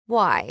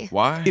Why?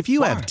 Why? If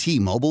you have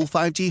T-Mobile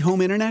 5G home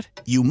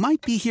internet, you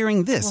might be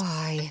hearing this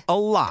Why? a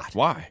lot.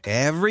 Why?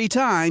 Every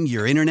time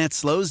your internet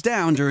slows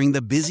down during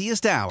the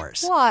busiest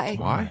hours. Why?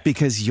 Why?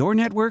 Because your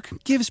network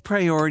gives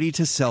priority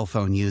to cell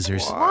phone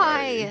users.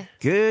 Why?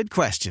 Good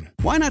question.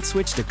 Why not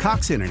switch to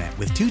Cox Internet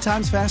with 2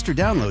 times faster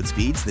download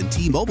speeds than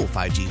T-Mobile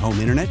 5G home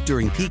internet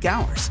during peak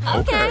hours?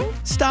 Okay.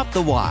 Stop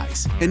the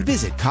whys and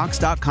visit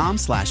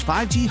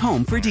cox.com/5G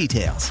home for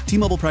details.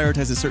 T-Mobile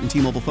prioritizes certain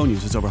T-Mobile phone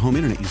users over home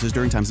internet users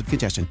during times of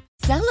congestion.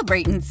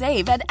 Celebrate and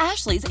save at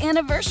Ashley's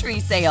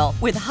Anniversary Sale.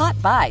 With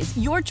Hot Buys,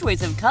 your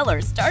choice of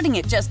colors starting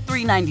at just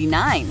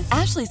 $3.99.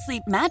 Ashley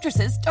Sleep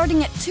mattresses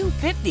starting at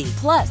 $2.50.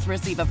 Plus,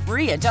 receive a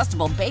free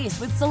adjustable base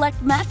with select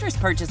mattress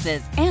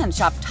purchases. And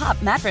shop top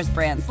mattress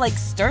brands like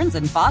Stearns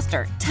 &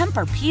 Foster,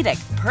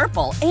 Tempur-Pedic,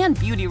 Purple, and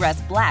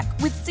Beautyrest Black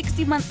with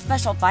 60-month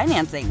special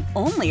financing.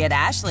 Only at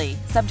Ashley.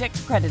 Subject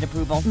to credit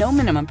approval. No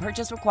minimum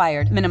purchase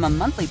required. Minimum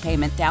monthly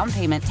payment, down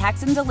payment,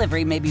 tax, and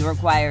delivery may be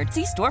required.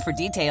 See store for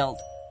details.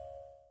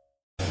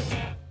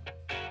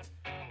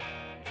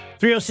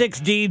 306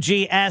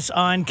 DGS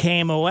on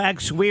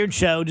KMOX. Weird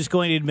show, just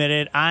going to admit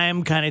it.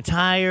 I'm kind of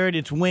tired.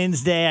 It's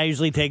Wednesday. I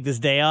usually take this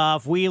day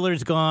off.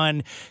 Wheeler's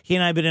gone. He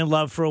and I have been in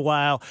love for a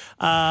while.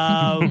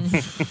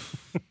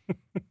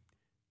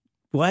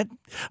 What?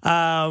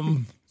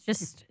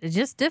 It's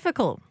just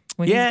difficult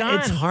when he's gone.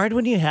 It's hard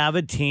when you have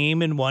a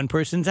team and one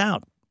person's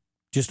out.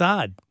 Just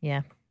odd.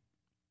 Yeah.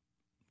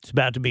 It's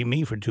about to be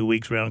me for 2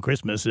 weeks around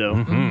Christmas, so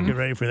get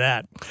ready for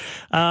that.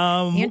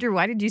 Andrew,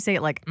 why did you say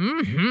it like,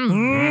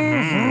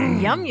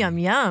 yum, yum,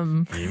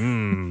 yum?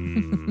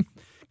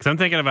 Because I'm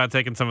thinking about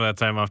taking some of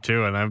that time off,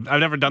 too, and I've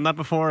never done that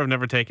before. I've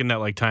never taken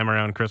that, time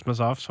around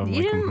Christmas off, so I'm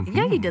You didn't?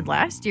 Yeah, you did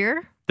last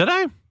year. Did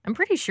I? I'm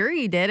pretty sure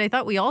you did. I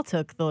thought we all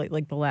took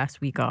the last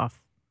week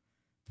off.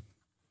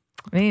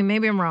 I mean,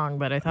 maybe I'm wrong,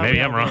 but I thought Maybe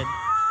we I'm all wrong. did.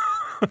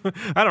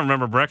 I don't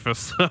remember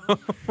breakfast.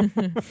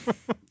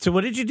 So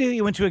what did you do?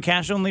 You went to a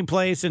cash-only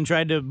place and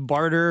tried to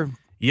barter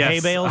hay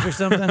bales or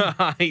something?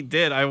 I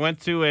did. I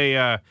went to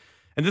and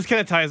this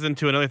kind of ties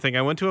into another thing.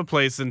 I went to a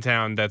place in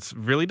town that's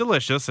really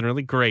delicious and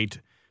really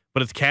great,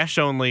 but it's cash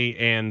only,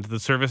 and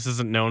the service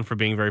isn't known for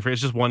being very free.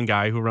 It's just one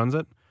guy who runs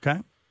it. Okay.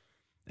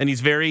 And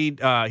he's very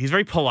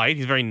polite.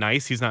 He's very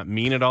nice. He's not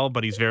mean at all,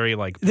 but he's very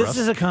brusque. This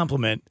is a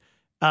compliment.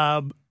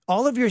 All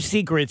of your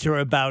secrets are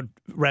about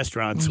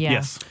restaurants. Yeah.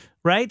 Yes.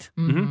 Right?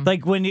 Mm-hmm.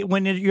 Like when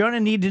you're on a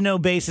need-to-know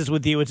basis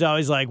with you, it's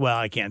always like, well,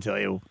 I can't tell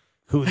you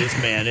who this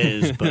man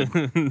is, but...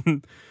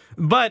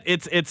 But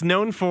it's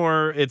known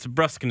for its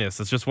brusqueness.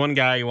 It's just one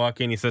guy. You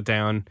walk in, you sit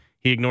down,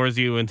 he ignores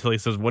you until he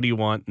says, "What do you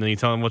want?" And then you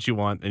tell him what you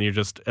want, and you're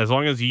just as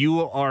long as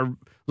you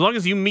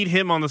meet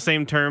him on the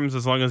same terms,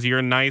 as long as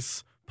you're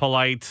nice,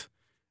 polite,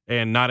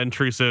 and not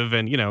intrusive,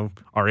 and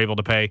are able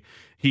to pay.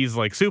 He's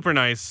super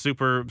nice,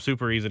 super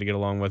super easy to get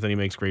along with, and he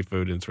makes great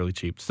food, and it's really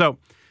cheap. So.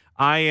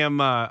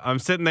 I'm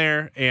sitting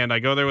there, and I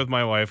go there with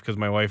my wife because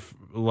my wife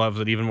loves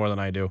it even more than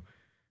I do.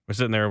 We're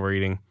sitting there, we're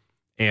eating,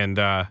 and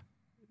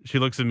she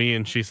looks at me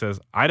and she says,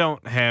 "I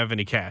don't have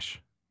any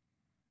cash."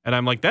 And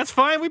I'm like, "That's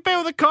fine. We pay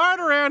with a card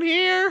around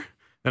here."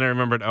 Then I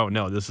remembered, oh,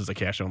 no, this is a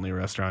cash-only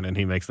restaurant, and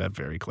he makes that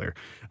very clear.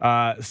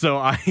 So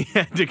I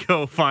had to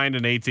go find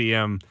an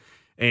ATM,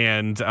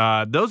 and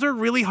those are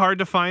really hard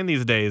to find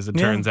these days, it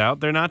turns out.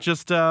 They're not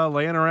just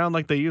laying around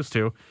like they used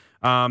to,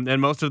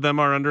 and most of them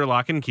are under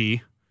lock and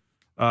key.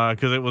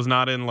 Because it was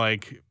not in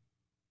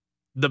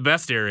the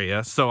best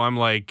area. So I'm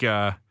I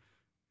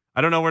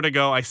don't know where to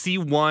go. I see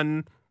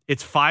one.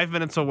 It's 5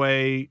 minutes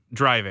away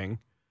driving.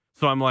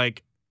 So I'm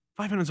 5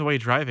 minutes away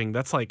driving.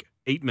 That's 8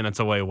 minutes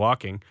away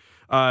walking.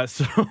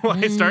 So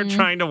I start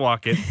trying to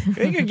walk it. I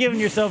think you're giving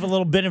yourself a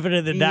little benefit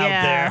of the doubt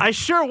there. I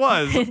sure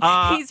was.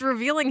 He's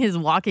revealing his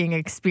walking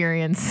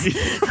experience.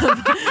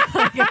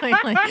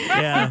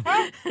 Yeah.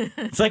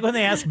 It's like when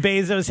they ask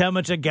Bezos how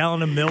much a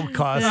gallon of milk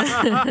costs.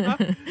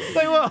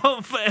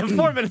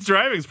 4 minutes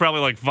driving is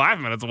probably 5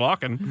 minutes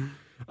walking.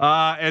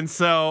 And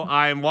so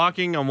I'm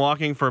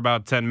walking for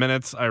about 10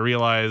 minutes. I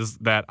realize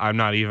that I'm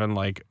not even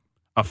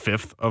a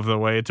fifth of the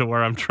way to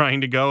where I'm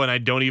trying to go, and I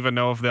don't even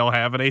know if they'll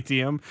have an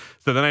ATM.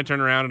 So then I turn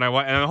around, and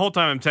the whole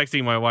time I'm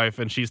texting my wife,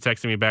 and she's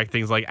texting me back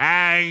things like,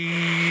 "Ah,"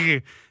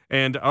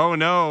 and "Oh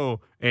no,"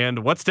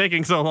 and "What's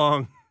taking so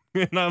long?"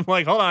 And I'm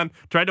like, hold on,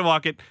 tried to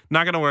walk it,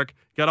 not gonna work,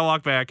 gotta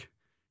walk back,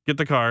 get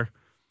the car.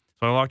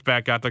 So I walked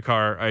back, got the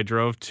car, I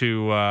drove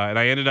to, and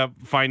I ended up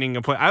finding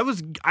a place. I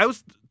was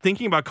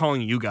thinking about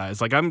calling you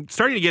guys. I'm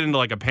starting to get into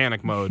a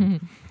panic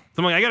mode. So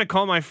I'm I gotta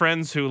call my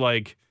friends who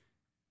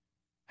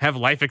have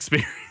life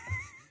experience,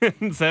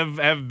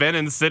 have been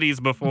in cities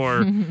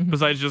before,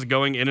 besides just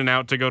going in and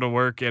out to go to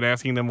work and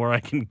asking them where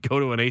I can go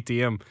to an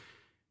ATM.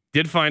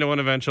 Did find one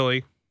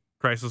eventually.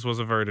 Crisis was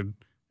averted.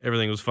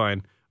 Everything was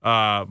fine.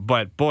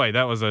 But boy,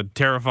 that was a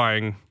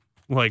terrifying,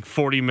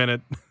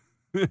 40-minute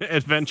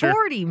adventure.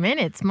 40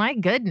 minutes, my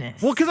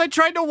goodness. Well, because I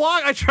tried to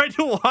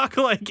walk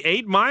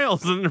 8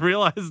 miles and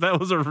realized that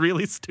was a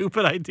really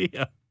stupid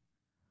idea.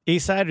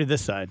 East side or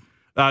this side?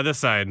 This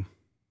side.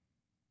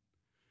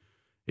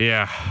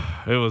 Yeah,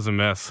 it was a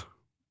mess.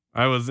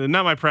 I was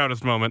not my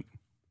proudest moment.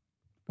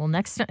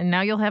 Well,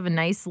 now you'll have a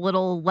nice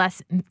little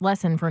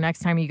lesson for next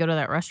time you go to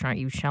that restaurant.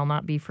 You shall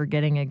not be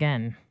forgetting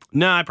again.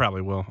 No, I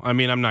probably will. I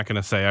mean, I'm not going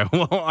to say I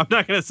won't. I'm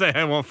not going to say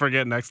I won't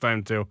forget next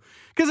time, too.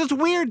 Because it's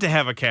weird to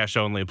have a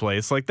cash-only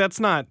place. Like, that's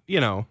not,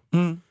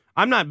 I'm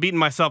not beating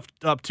myself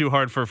up too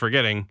hard for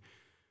forgetting.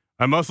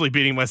 I'm mostly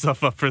beating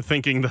myself up for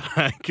thinking that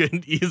I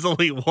could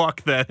easily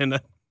walk that in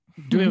a...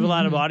 Do we have a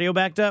lot of audio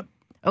backed up?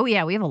 Oh,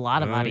 yeah, we have a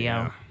lot of audio.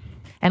 Yeah.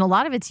 And a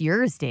lot of it's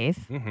yours,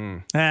 Dave.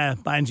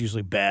 Mine's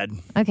usually bad.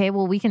 Okay,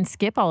 well, we can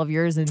skip all of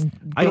yours and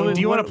Do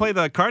you want to play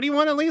the Cardi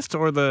one at least?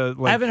 Or the...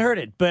 I haven't heard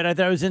it, but I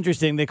thought it was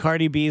interesting that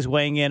Cardi B is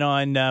weighing in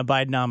on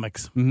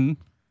Bidenomics. I'm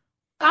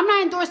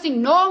not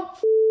endorsing no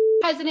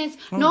presidents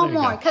no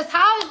more. Because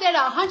how is there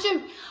a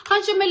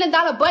 $100 million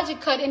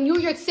budget cut in New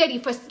York City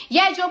for?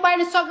 Yeah, Joe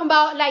Biden's talking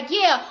about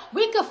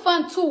we could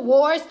fund 2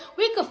 wars.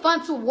 We could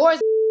fund 2 wars.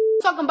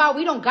 Talking about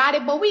we don't got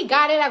it, but we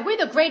got it. Like we're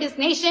the greatest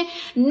nation.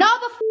 No,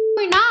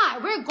 we're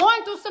not. We're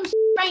going through some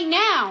right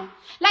now.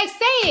 Like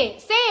say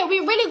it. We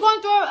really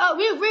going through.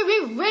 We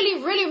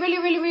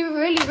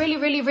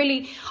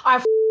really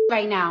are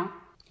right now.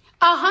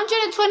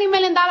 $120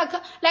 million.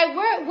 Like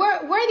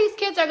where these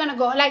kids are gonna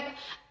go? Like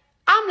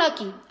I'm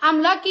lucky.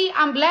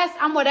 I'm blessed.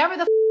 I'm whatever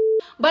the.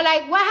 But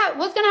like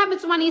what's gonna happen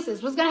to my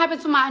nieces? What's gonna happen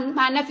to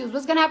my nephews?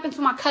 What's gonna happen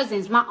to my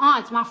cousins, my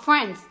aunts, my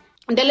friends?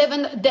 That's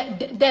living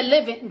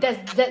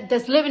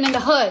in the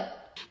hood.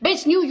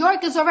 Bitch, New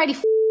York is already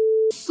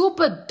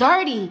super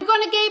dirty. We're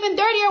gonna get even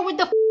dirtier with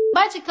the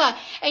budget cut.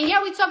 And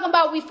yeah, we talking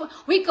about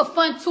we could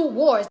fund 2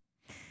 wars.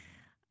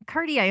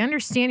 Cardi, I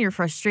understand your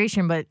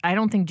frustration, but I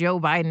don't think Joe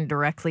Biden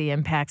directly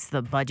impacts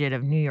the budget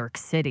of New York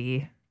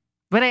City.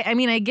 But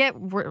I get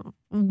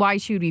why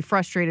she would be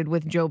frustrated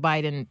with Joe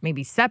Biden,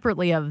 maybe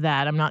separately of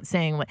that. I'm not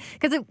saying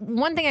because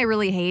one thing I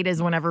really hate is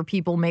whenever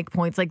people make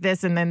points like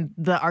this and then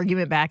the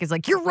argument back is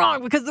like, you're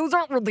wrong because those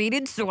aren't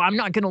related. So I'm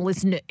not going to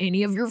listen to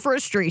any of your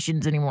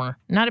frustrations anymore.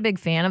 Not a big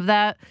fan of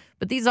that.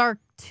 But these are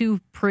 2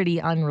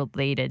 pretty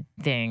unrelated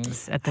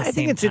things at the same time. I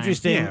think it's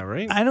interesting. Yeah,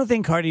 right? I don't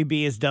think Cardi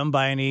B is dumb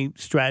by any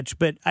stretch,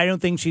 but I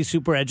don't think she's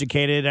super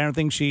educated. I don't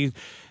think she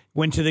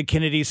went to the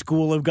Kennedy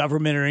School of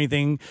Government or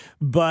anything.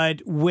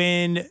 But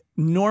when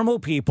normal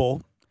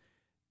people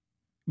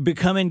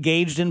become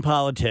engaged in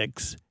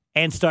politics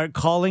and start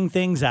calling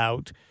things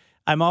out,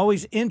 I'm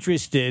always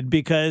interested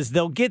because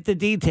they'll get the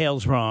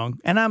details wrong.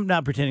 And I'm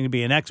not pretending to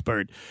be an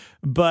expert,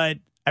 but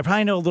I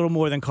probably know a little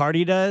more than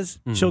Cardi does.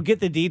 Mm-hmm. She'll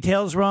get the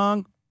details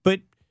wrong,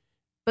 but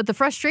the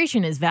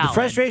frustration is valid. The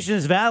frustration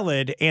is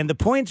valid, and the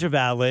points are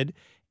valid.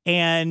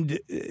 And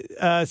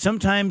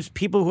sometimes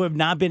people who have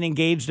not been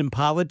engaged in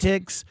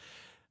politics,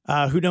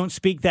 who don't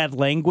speak that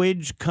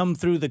language, come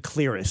through the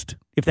clearest,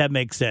 if that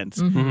makes sense.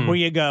 Mm-hmm. Where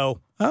you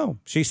go, oh,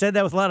 she said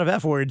that with a lot of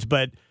F words,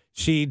 but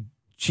she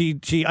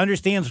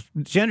understands.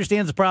 She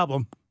understands the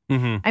problem.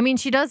 Mm-hmm. I mean,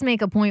 she does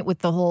make a point with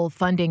the whole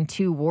funding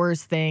 2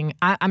 wars thing.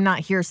 I'm not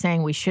here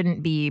saying we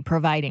shouldn't be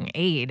providing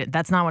aid.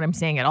 That's not what I'm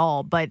saying at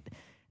all. But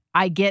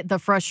I get the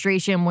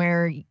frustration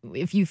where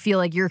if you feel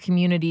like your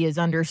community is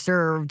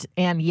underserved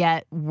and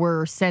yet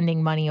we're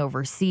sending money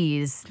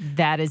overseas,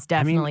 that is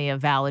definitely a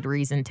valid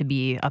reason to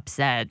be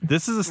upset.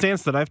 This is a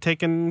stance that I've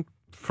taken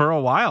for a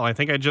while. I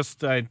think I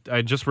just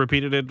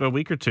repeated it a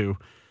week or 2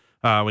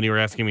 when you were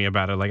asking me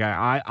about it. Like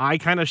I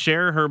kind of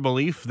share her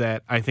belief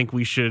that I think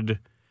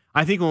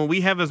when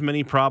we have as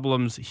many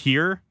problems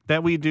here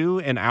that we do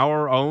and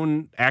our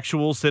own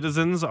actual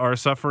citizens are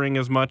suffering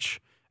as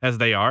much as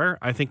they are,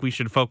 I think we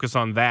should focus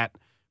on that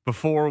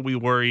before we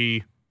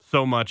worry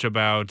so much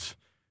about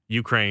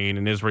Ukraine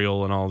and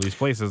Israel and all these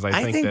places.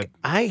 I think that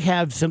I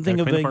have something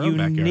of a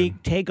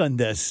unique take on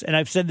this, and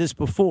I've said this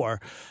before.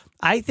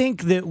 I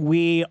think that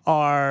we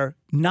are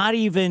not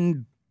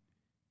even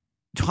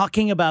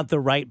talking about the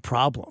right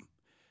problem.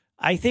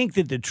 I think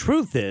that the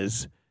truth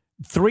is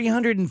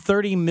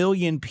 330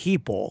 million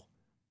people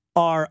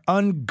are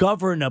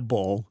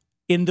ungovernable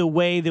in the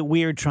way that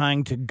we are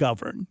trying to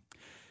govern.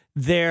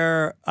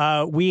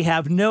 We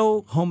have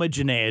no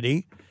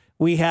homogeneity.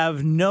 We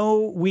have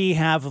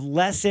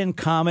less in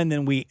common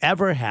than we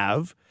ever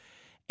have.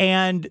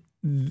 And,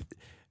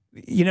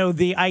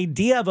 the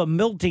idea of a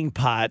melting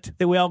pot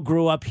that we all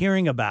grew up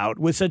hearing about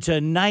was such a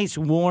nice,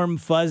 warm,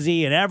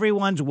 fuzzy, and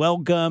everyone's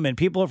welcome, and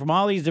people are from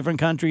all these different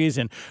countries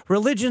and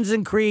religions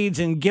and creeds,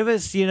 and give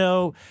us,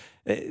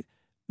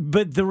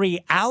 but the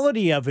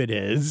reality of it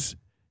is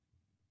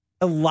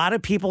a lot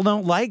of people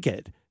don't like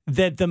it.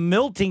 That the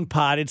melting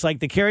pot, it's like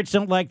the carrots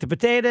don't like the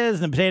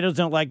potatoes, and the potatoes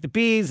don't like the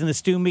peas, and the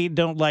stew meat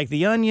don't like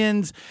the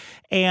onions.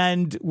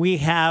 And we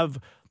have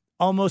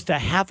almost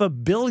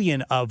 500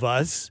 million of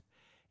us,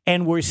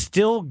 and we're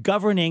still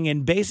governing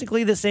in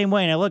basically the same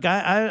way. Now, look,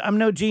 I'm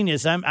no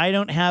genius. I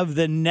don't have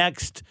the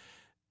next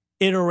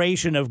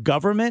iteration of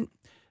government,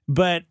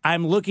 but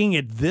I'm looking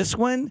at this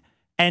one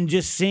and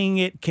just seeing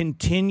it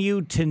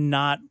continue to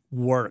not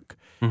work.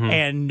 Mm-hmm.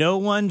 And no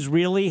one's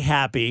really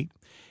happy.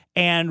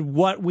 And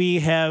what we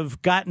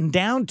have gotten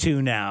down to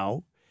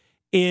now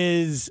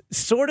is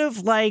sort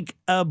of like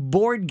a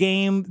board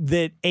game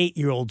that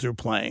 8-year-olds are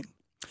playing.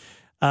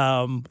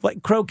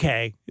 like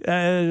croquet.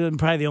 I'm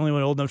probably the only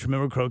one old enough to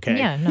remember croquet.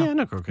 Yeah, no. Yeah,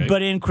 no croquet.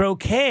 But in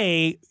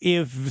croquet,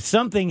 if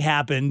something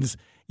happens,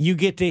 you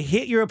get to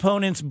hit your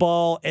opponent's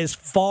ball as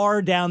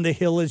far down the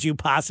hill as you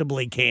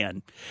possibly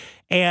can.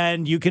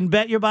 And you can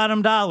bet your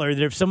bottom dollar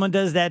that if someone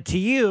does that to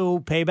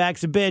you,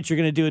 payback's a bitch, you're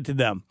going to do it to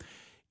them.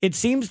 It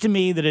seems to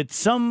me that at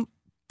some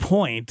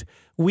point,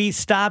 we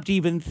stopped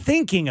even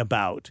thinking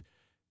about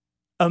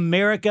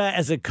America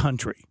as a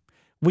country.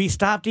 We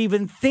stopped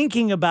even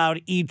thinking about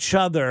each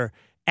other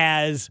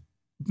as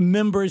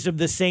members of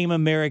the same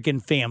American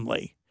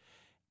family.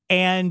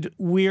 And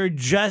we're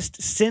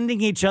just sending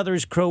each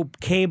other's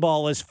croquet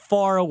ball as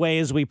far away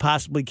as we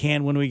possibly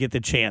can when we get the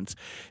chance.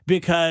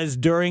 Because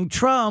during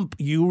Trump,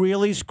 you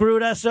really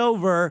screwed us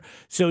over.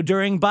 So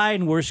during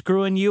Biden, we're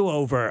screwing you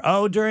over.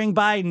 Oh, during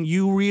Biden,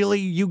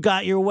 you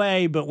got your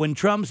way. But when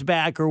Trump's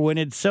back or when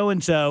it's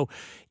so-and-so,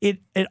 it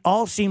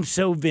all seems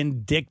so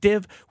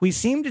vindictive. We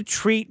seem to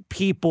treat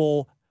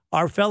people,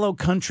 our fellow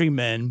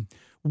countrymen,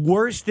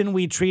 worse than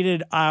we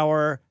treated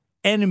our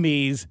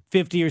enemies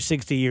 50 or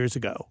 60 years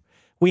ago.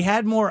 We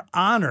had more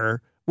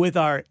honor with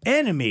our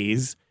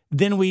enemies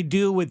than we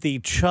do with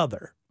each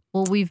other.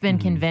 Well, we've been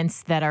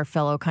convinced that our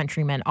fellow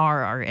countrymen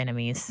are our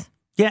enemies.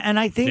 Yeah, and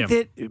I think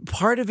that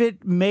part of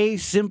it may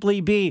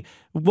simply be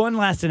one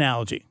last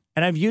analogy.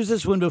 And I've used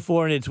this one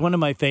before, and it's one of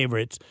my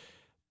favorites.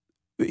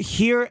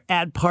 Here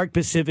at Park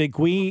Pacific,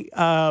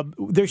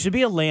 there should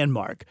be a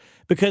landmark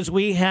because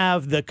we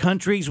have the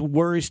country's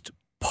worst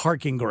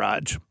parking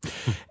garage.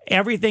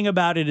 Everything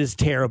about it is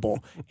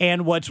terrible.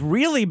 And what's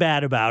really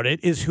bad about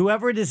it is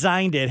whoever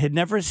designed it had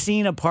never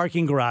seen a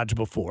parking garage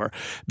before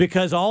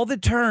because all the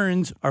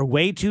turns are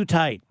way too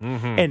tight.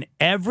 And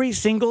every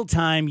single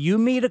time you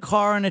meet a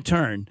car on a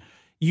turn,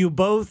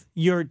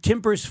 your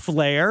tempers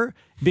flare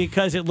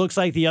because it looks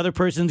like the other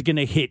person's going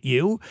to hit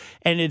you.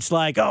 And it's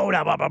like, oh,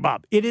 blah, blah, blah, blah.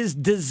 It is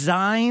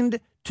designed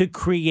to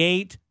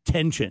create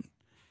tension.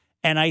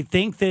 And I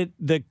think that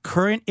the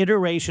current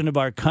iteration of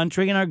our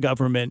country and our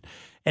government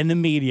and the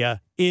media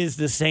is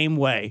the same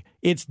way.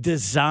 It's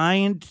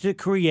designed to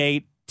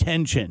create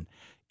tension.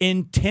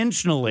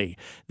 Intentionally,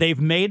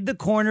 they've made the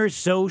corners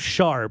so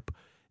sharp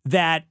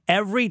that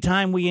every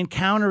time we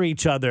encounter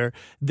each other,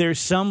 there's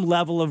some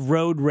level of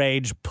road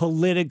rage,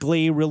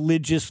 politically,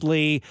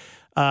 religiously,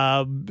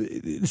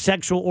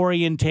 sexual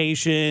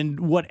orientation,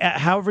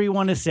 however you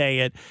want to say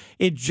it.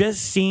 It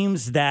just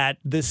seems that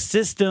the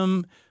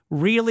system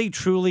really,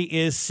 truly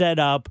is set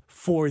up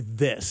for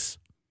this.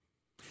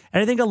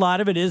 And I think a lot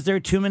of it is there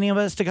are too many of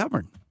us to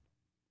govern.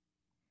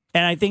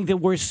 And I think that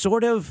we're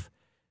sort of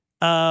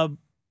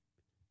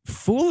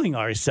fooling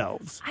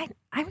ourselves.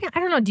 I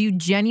don't know. Do you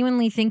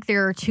genuinely think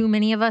there are too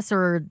many of us,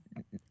 or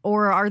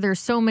are there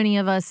so many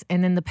of us,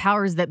 and then the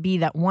powers that be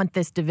that want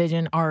this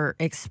division are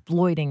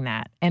exploiting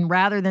that? And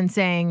rather than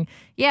saying,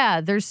 yeah,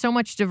 there's so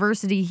much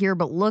diversity here,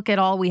 but look at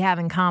all we have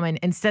in common,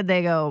 instead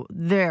they go,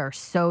 they're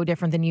so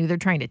different than you. They're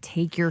trying to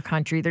take your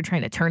country. They're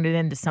trying to turn it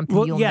into something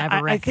you'll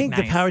never recognize. I think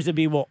the powers that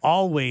be will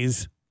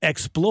always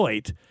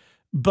exploit.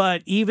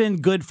 But even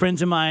good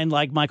friends of mine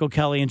like Michael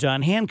Kelly and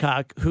John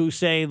Hancock who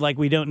say, like,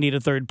 we don't need a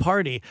third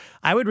party,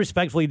 I would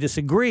respectfully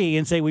disagree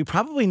and say we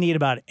probably need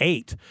about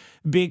 8.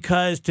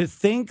 Because to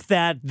think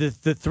that the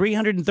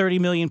 330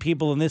 million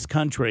people in this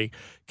country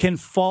can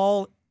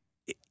fall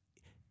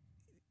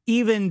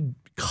even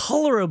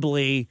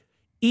colorably,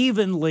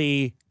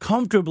 evenly,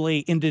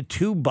 comfortably into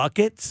 2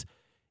 buckets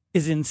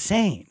is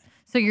insane.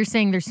 So you're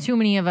saying there's too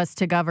many of us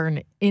to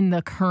govern in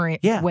the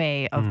current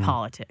way of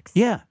politics.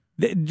 Yeah.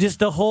 Just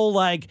the whole,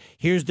 like,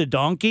 here's the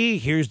donkey,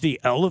 here's the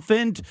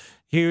elephant,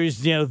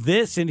 here's,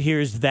 this, and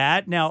here's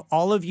that. Now,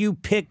 all of you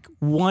pick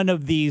one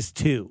of these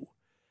 2.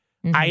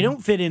 I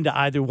don't fit into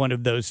either one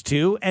of those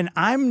 2, and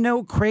I'm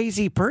no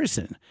crazy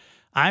person.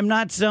 I'm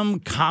not some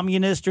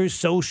communist or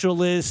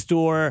socialist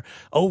or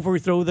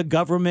overthrow the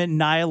government,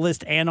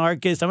 nihilist,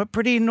 anarchist. I'm a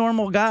pretty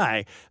normal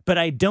guy, but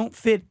I don't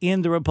fit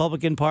in the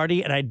Republican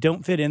Party and I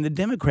don't fit in the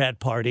Democrat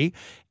Party.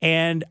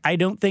 And I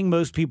don't think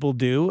most people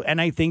do.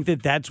 And I think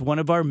that that's one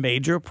of our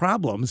major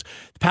problems.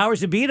 The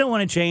powers that be don't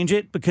want to change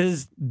it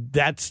because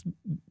that's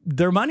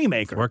their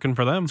moneymaker. It's working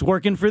for them. It's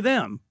working for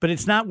them, but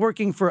it's not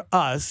working for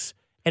us.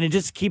 And it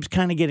just keeps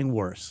kind of getting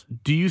worse.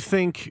 Do you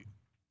think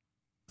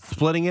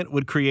splitting it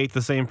would create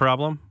the same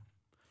problem?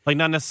 Like,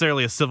 not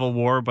necessarily a civil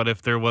war, but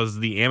if there was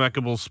the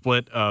amicable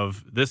split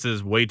of this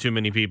is way too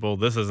many people,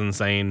 this is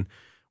insane,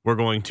 we're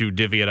going to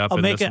divvy it up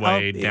in this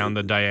way down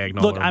the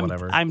diagonal or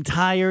whatever. I'm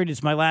tired.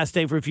 It's my last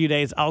day for a few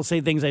days. I'll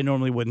say things I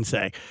normally wouldn't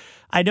say.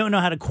 I don't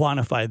know how to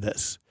quantify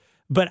this,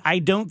 but I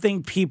don't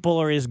think people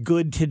are as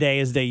good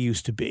today as they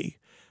used to be.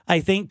 I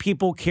think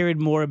people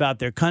cared more about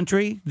their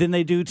country than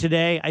they do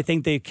today. I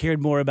think they cared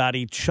more about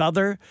each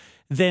other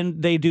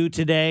than they do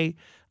today.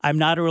 I'm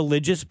not a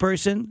religious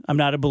person. I'm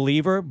not a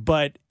believer.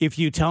 But if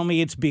you tell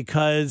me it's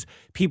because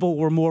people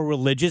were more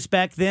religious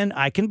back then,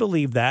 I can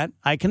believe that.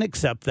 I can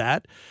accept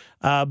that.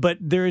 But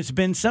there's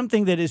been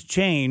something that has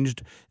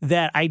changed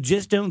that I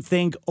just don't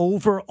think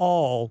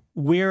overall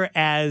we're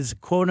as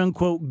quote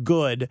unquote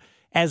good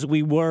as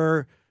we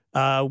were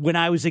when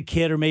I was a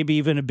kid, or maybe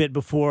even a bit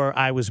before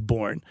I was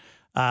born.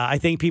 I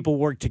think people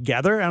worked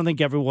together. I don't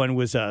think everyone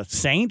was a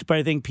saint, but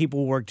I think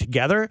people worked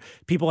together.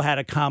 People had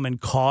a common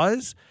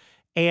cause.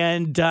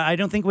 And I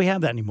don't think we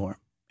have that anymore.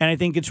 And I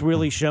think it's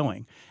really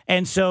showing.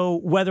 And so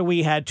whether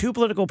we had 2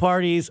 political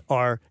parties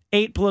or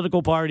 8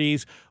 political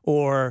parties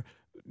or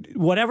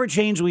whatever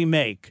change we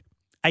make,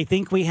 I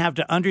think we have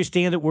to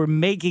understand that we're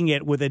making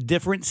it with a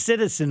different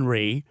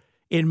citizenry,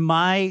 in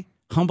my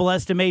humble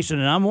estimation,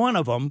 and I'm one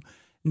of them,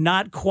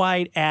 not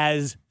quite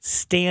as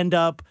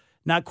stand-up,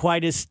 not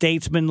quite as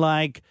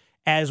statesman-like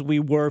as we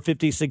were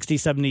 50, 60,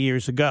 70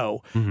 years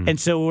ago. Mm-hmm. And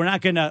so we're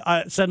not going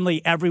to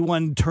suddenly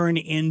everyone turn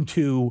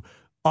into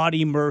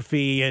Audie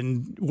Murphy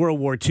and World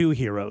War II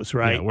heroes,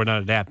 right? Yeah, we're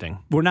not adapting.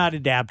 We're not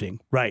adapting,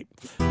 right.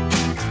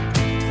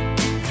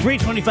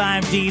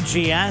 325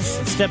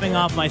 DGS, stepping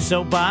off my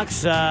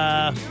soapbox.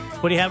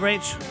 What do you have,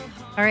 Rach?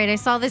 All right, I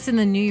saw this in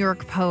the New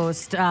York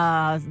Post.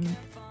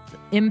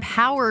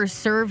 Empower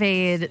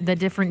surveyed the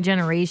different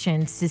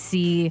generations to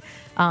see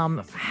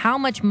how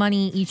much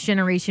money each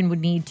generation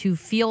would need to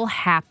feel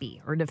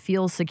happy or to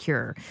feel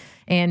secure.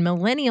 And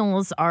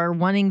millennials are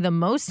wanting the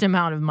most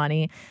amount of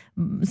money.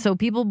 So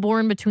people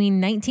born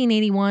between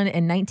 1981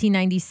 and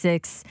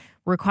 1996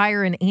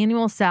 require an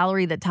annual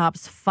salary that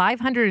tops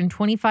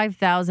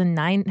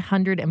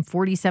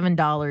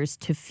 $525,947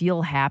 to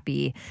feel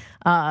happy.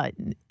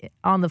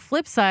 On the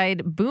flip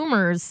side,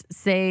 boomers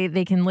say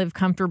they can live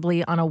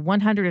comfortably on a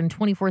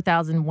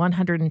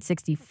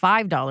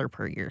 $124,165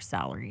 per year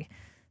salary.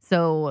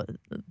 So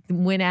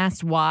when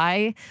asked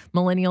why,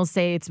 millennials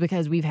say it's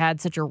because we've had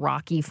such a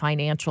rocky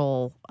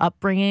financial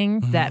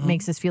upbringing that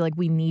makes us feel like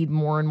we need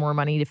more and more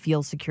money to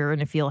feel secure and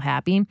to feel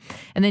happy.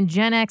 And then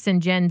Gen X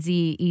and Gen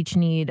Z each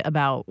need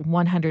about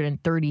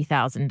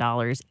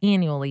 $130,000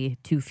 annually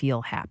to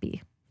feel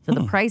happy. So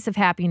the price of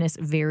happiness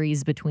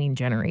varies between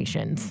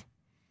generations.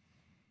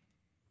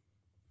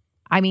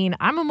 I mean,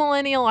 I'm a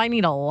millennial. I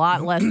need a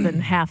lot less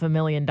than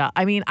 $500,000.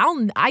 I mean,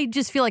 I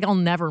just feel like I'll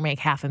never make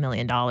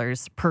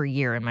 $500,000 per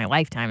year in my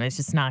lifetime. It's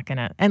just not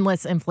gonna,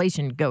 unless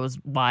inflation goes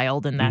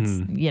wild, and that's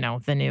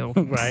the new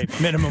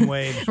right minimum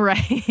wage.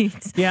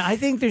 Right. Yeah, I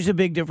think there's a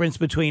big difference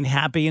between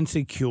happy and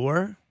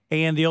secure.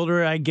 And the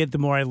older I get, the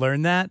more I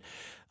learn that.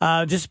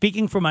 Just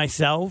speaking for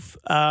myself,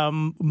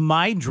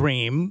 my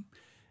dream.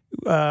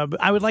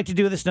 I would like to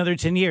do this another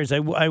 10 years. I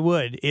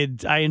would.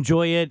 I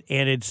enjoy it,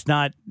 and it's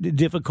not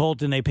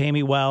difficult, and they pay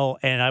me well,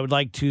 and I would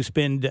like to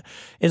spend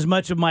as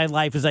much of my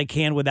life as I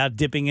can without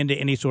dipping into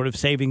any sort of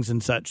savings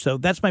and such. So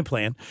that's my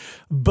plan.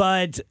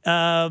 But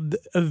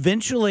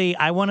eventually,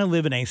 I want to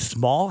live in a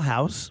small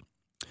house,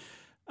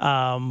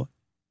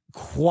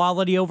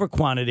 quality over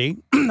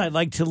quantity. I'd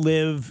like to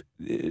live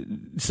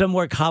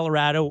somewhere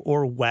Colorado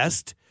or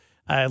west.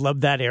 I love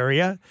that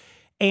area.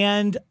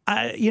 And,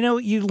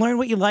 you learn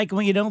what you like and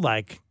what you don't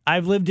like.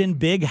 I've lived in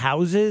big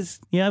houses.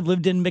 I've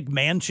lived in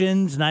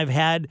McMansions, and I've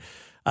had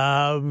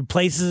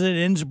places in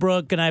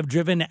Innsbruck, and I've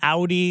driven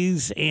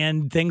Audis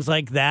and things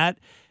like that.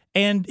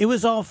 And it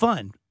was all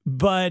fun.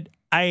 But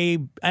I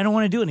don't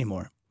want to do it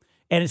anymore.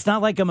 And it's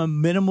not like I'm a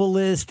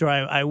minimalist or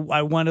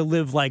I want to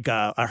live like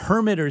a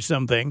hermit or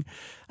something.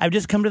 I've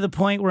just come to the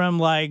point where I'm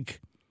like,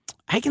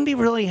 I can be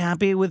really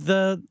happy with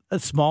a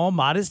small,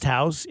 modest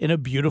house in a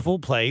beautiful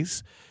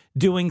place,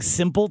 doing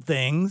simple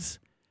things.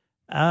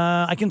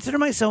 I consider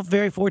myself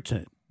very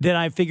fortunate that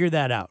I figured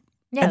that out.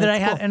 Yeah, and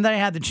that I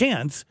had the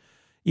chance,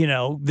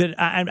 that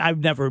I've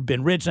never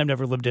been rich. I've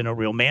never lived in a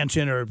real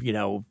mansion or,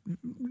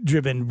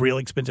 driven real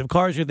expensive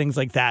cars or things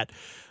like that.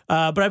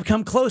 But I've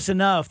come close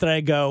enough that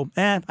I go,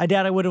 I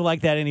doubt I would have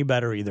liked that any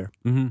better either.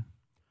 Mm-hmm.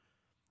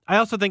 I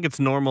also think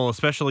it's normal,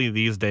 especially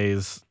these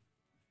days,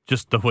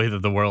 just the way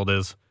that the world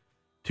is,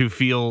 to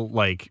feel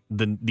like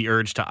the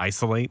urge to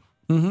isolate.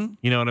 Mm-hmm.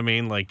 You know what I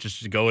mean? Like,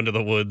 just go into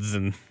the woods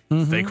and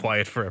stay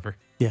quiet forever.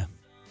 Yeah.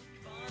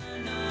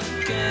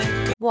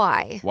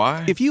 Why?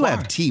 If you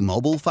have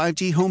T-Mobile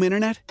 5G home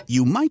internet,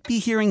 you might be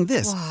hearing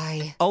this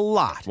Why? a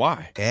lot.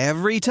 Why?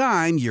 Every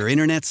time your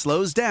internet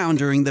slows down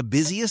during the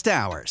busiest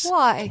hours.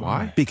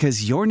 Why?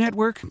 Because your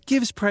network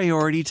gives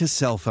priority to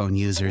cell phone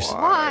users.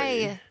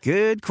 Why?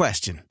 Good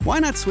question. Why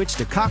not switch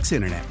to Cox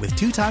Internet with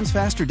 2 times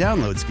faster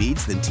download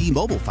speeds than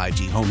T-Mobile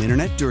 5G home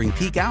internet during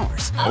peak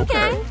hours?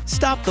 Okay.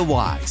 Stop the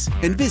whys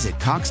and visit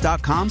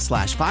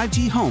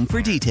cox.com/5G home for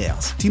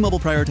details. T-Mobile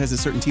prioritizes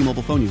certain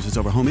T-Mobile phone users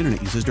over home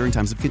internet users during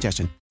times of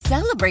congestion.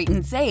 Celebrate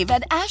and save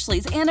at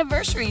Ashley's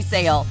Anniversary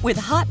Sale. With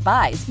Hot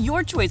Buys,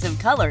 your choice of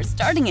colors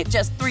starting at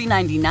just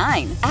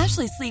 $3.99.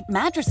 Ashley Sleep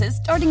mattresses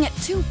starting at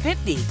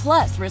 $2.50.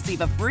 Plus,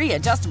 receive a free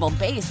adjustable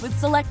base with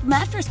select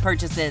mattress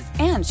purchases.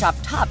 And shop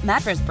top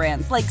mattress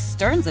brands like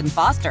Stearns &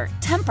 Foster,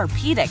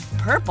 Tempur-Pedic,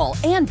 Purple,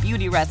 and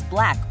Beautyrest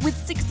Black with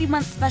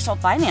 60-month special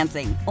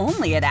financing.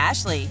 Only at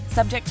Ashley.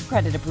 Subject to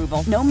credit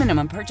approval. No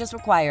minimum purchase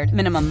required.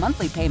 Minimum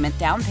monthly payment,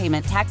 down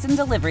payment, tax, and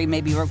delivery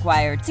may be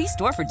required. See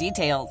store for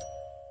details.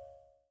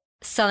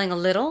 Selling a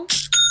little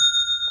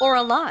or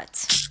a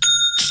lot?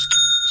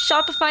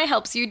 Shopify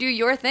helps you do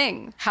your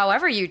thing,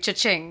 however you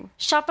cha-ching.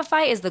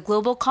 Shopify is the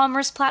global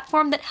commerce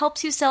platform that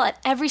helps you sell at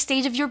every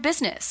stage of your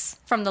business.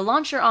 From the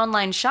launch your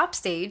online shop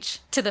stage,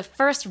 to the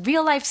first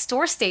real-life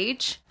store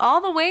stage, all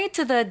the way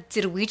to the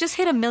did we just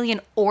hit 1 million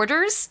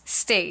orders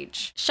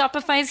stage.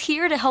 Shopify's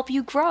here to help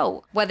you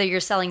grow. Whether you're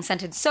selling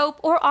scented soap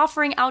or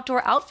offering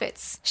outdoor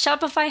outfits,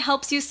 Shopify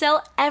helps you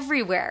sell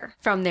everywhere.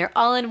 From their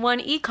all-in-one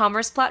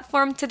e-commerce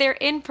platform to their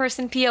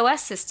in-person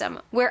POS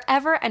system,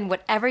 wherever and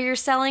whatever you're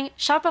selling,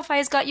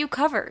 Shopify's got you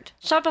covered.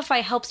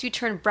 Shopify helps you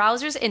turn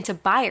browsers into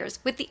buyers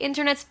with the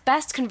internet's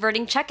best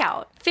converting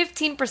checkout.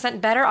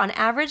 15% better on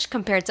average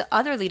compared to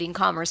other leading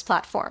commerce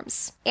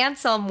platforms. And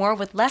sell more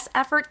with less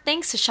effort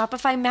thanks to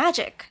Shopify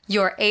Magic,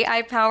 your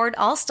AI-powered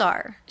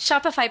all-star.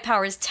 Shopify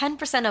powers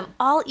 10% of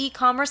all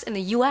e-commerce in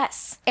the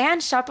US.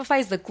 And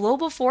Shopify is the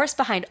global force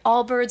behind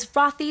Allbirds,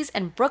 Rothy's,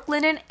 and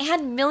Brooklinen,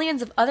 and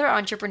millions of other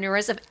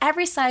entrepreneurs of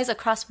every size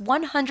across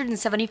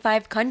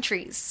 175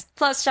 countries.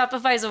 Plus,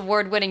 Shopify's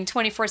award-winning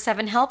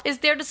 24/7 help is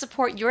there to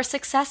support your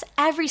success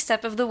every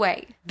step of the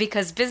way.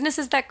 Because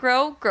businesses that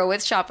grow, grow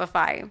with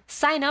Shopify.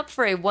 Sign up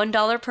for a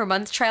 $1 per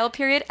month trial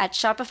period at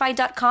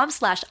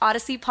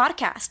shopify.com/Odyssey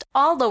Podcast,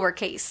 all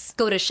lowercase.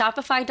 Go to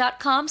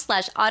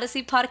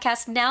shopify.com/Odyssey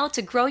Podcast now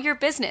to grow your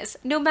business,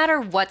 no matter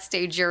what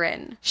stage you're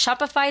in.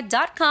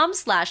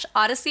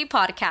 Shopify.com/Odyssey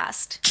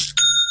Podcast.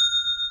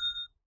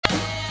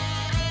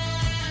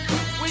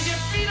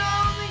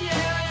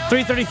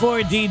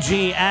 3:34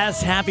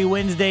 DGS. Happy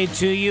Wednesday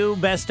to you.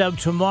 Best of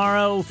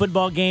tomorrow.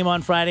 Football game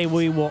on Friday.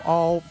 We will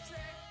all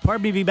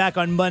be back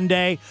on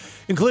Monday,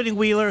 including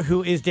Wheeler,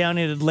 who is down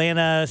in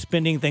Atlanta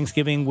spending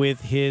Thanksgiving with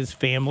his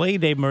family.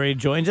 Dave Murray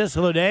joins us.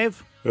 Hello,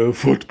 Dave.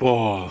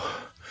 Football.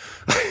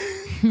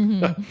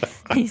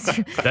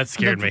 That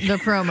scared me. The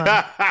promo.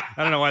 I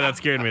don't know why that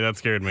scared me. That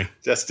scared me.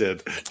 Just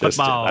did.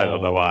 Football. I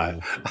don't know why.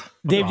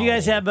 Dave, do you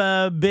guys have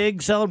a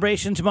big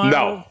celebration tomorrow?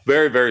 No,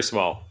 very, very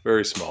small.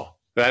 Very small.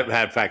 I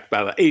had, in fact,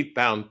 about an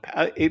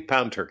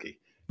 8-pound turkey.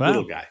 Wow.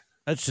 Little guy.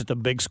 That's just a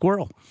big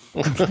squirrel.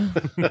 Without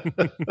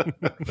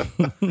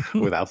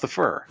the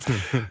fur.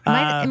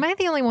 Am I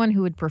the only one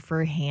who would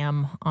prefer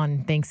ham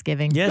on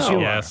Thanksgiving? Yes, you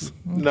are. Yes.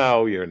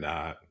 No, you're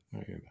not.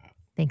 No, you're not.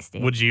 Thanks,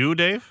 Dave. Would you,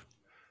 Dave?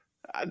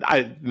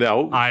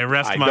 No. I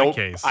rest my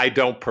case. I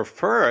don't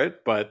prefer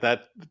it, but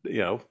that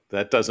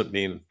doesn't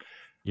mean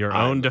Your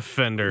own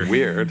defender.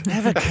 weird. I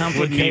have a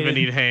Wouldn't even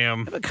eat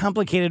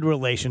complicated, ham.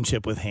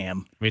 relationship with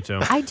ham. Me too.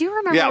 I do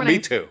remember Yeah, when me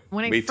too.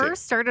 When Me I too.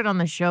 first started on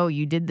the show,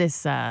 you did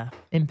this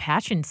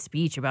impassioned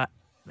speech about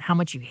how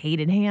much you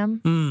hated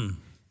ham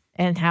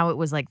and how it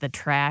was like the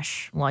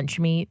trash lunch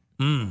meat.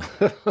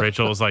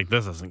 Rachel was like,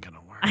 "This isn't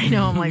gonna work. I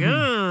know. I'm like,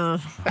 ugh.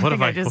 What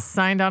have I I just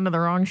signed on to the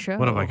wrong show.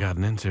 What have I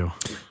gotten into?"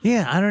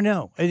 Yeah, I don't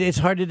know. It's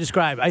hard to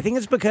describe. I think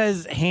it's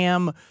because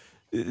ham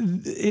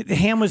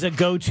was a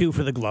go-to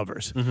for the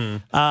Glovers.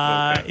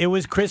 It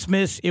was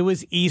Christmas. It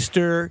was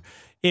Easter.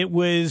 It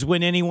was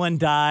when anyone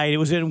died. It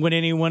was when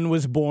anyone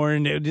was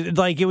born.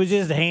 It was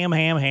just ham.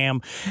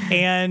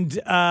 And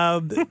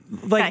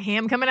Got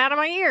ham coming out of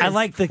my ears. I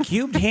like the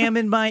cubed ham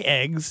in my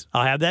eggs.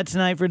 I'll have that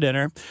tonight for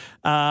dinner.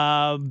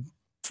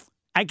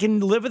 I can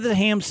live with a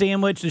ham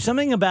sandwich. There's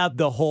something about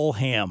the whole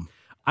ham.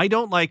 I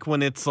don't like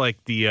when it's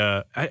like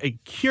the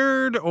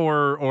cured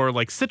or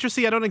like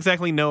citrusy. I don't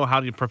exactly know how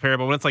to prepare it,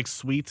 but when it's like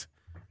sweet.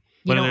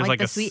 You when don't there's like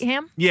the a sweet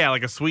ham? Yeah,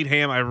 like a sweet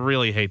ham. I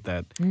really hate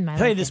that. I I'll tell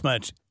you like this it.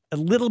 much. A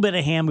little bit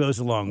of ham goes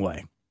a long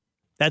way.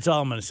 That's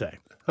all I'm going to say.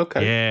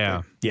 Okay.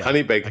 Yeah. Yeah.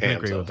 Honey baked I can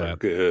hams agree with are that.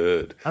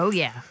 good. Oh,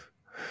 yeah.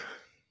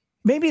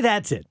 Maybe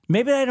that's it.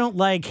 Maybe I don't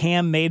like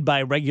ham made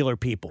by regular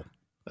people.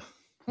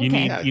 You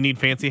Okay. need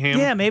fancy ham.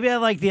 Yeah, maybe I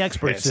like the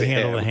experts to Fancy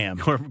handle the ham.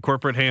 ham.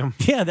 Corporate ham.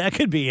 Yeah, that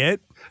could be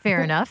it.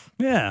 Fair enough.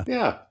 Yeah.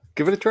 Yeah.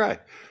 Give it a try.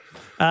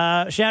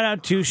 Shout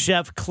out to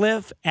Chef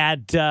Cliff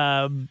at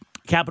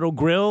Capitol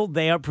Grill.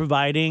 They are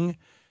providing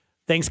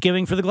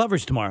Thanksgiving for the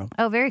Glovers tomorrow.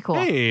 Oh, very cool.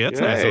 Hey, that's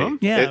nice of Hey, them.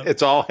 Yeah.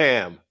 It's all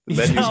ham. The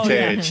menu's Oh,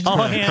 yeah. changed.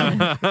 All ham.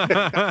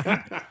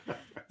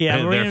 Yeah,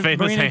 They're Marina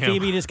famous and ham.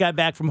 Phoebe just got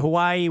back from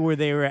Hawaii where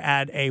they were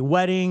at a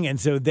wedding, and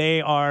so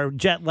they are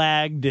jet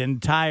lagged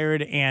and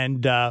tired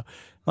and Here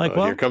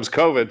comes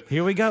COVID.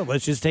 here we go.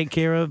 Let's just take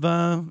care of.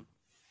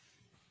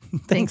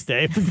 Thanks,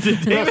 Dave.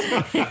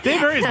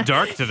 Dave Murray's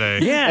dark today.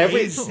 Yeah,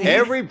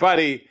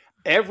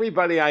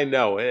 Everybody I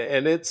know,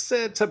 and it's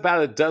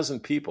about a dozen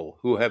people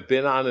who have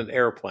been on an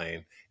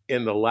airplane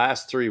in the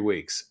last 3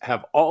 weeks,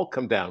 have all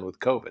come down with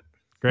COVID.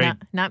 Great.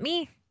 Not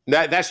me.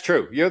 That's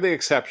true. You're the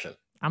exception.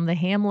 I'm the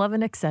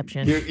ham-loving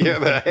exception. You're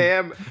the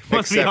ham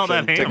Must be all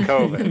exception that to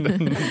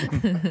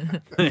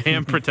ham. COVID.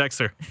 Ham protects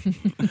her.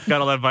 Got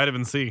all that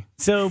vitamin C.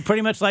 So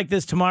pretty much like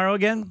this tomorrow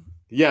again.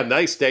 Yeah,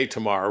 nice day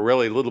tomorrow.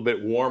 Really a little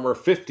bit warmer,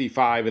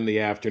 55 in the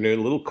afternoon,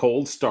 a little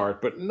cold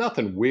start, but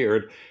nothing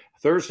weird.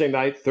 Thursday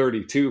night,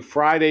 32.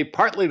 Friday,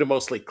 partly to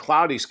mostly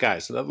cloudy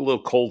skies. Another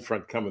little cold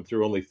front coming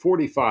through. Only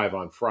 45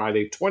 on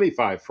Friday,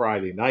 25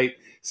 Friday night.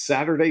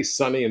 Saturday,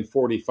 sunny and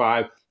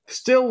 45.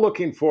 Still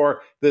looking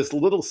for this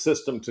little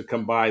system to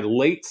come by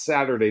late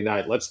Saturday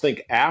night. Let's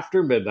think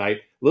after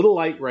midnight, little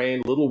light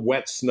rain, little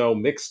wet snow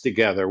mixed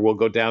together. We'll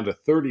go down to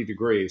 30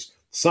 degrees.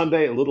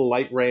 Sunday, a little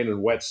light rain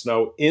and wet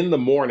snow in the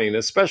morning,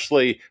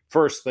 especially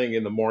first thing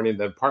in the morning,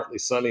 then partly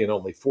sunny and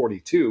only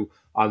 42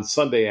 on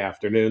Sunday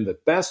afternoon. The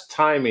best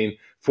timing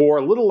for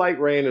a little light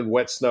rain and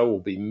wet snow will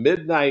be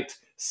midnight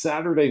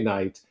Saturday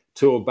night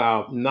to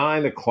about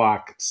 9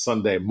 o'clock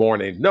Sunday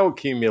morning. No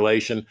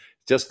accumulation,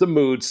 just the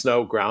mood.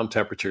 Snow, ground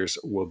temperatures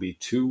will be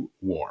too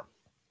warm.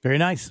 Very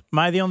nice. Am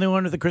I the only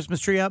one with the Christmas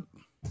tree up?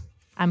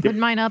 I'm putting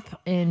mine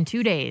up in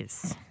 2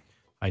 days.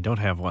 I don't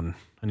have one.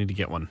 I need to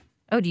get one.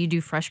 Oh, do you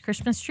do fresh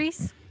Christmas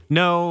trees?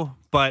 No,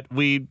 but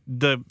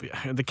the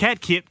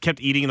cat kept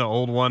eating the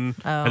old one,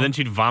 and then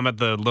she'd vomit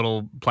the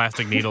little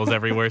plastic needles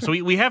everywhere. So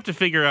we have to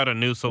figure out a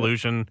new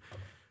solution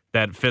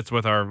that fits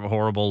with our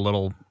horrible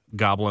little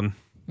goblin.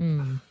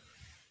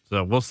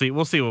 So we'll see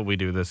what we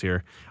do this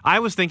year. I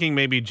was thinking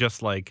maybe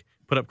just like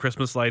put up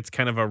Christmas lights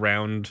kind of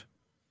around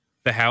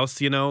the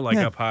house,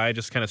 up high,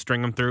 just kind of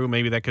string them through.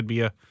 Maybe that could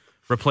be a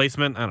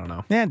replacement. I don't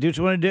know. Yeah, do what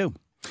you want to do.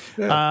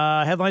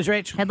 Headlines,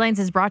 Rach? Headlines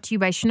is brought to you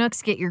by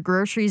Schnucks. Get your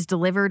groceries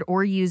delivered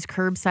or use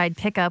curbside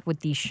pickup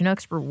with the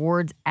Schnucks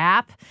Rewards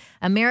app.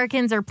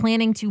 Americans are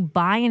planning to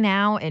buy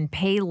now and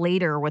pay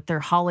later with their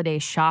holiday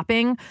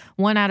shopping.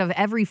 1 out of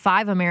every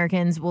 5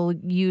 Americans will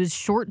use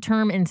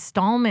short-term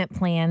installment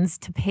plans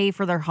to pay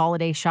for their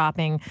holiday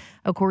shopping,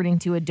 according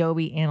to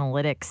Adobe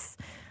Analytics.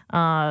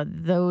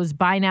 Those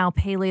buy now,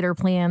 pay later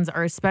plans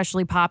are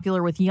especially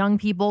popular with young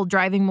people,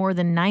 driving more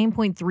than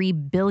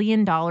 $9.3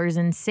 billion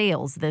in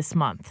sales this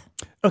month.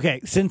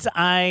 Okay, since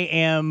I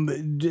am,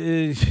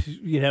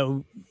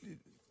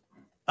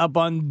 up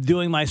on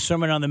doing my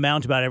Sermon on the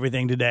Mount about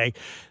everything today,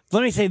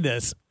 let me say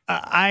this.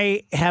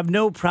 I have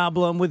no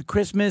problem with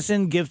Christmas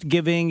and gift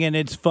giving, and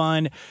it's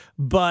fun.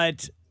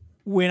 But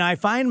when I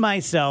find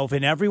myself,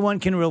 and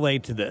everyone can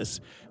relate to this,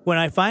 when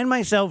I find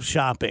myself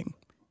shopping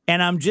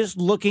and I'm just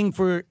looking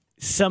for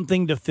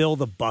something to fill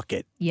the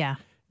bucket. Yeah.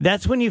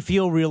 That's when you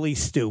feel really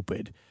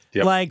stupid.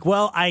 Yep. Like,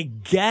 well, I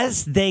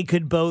guess they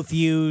could both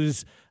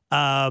use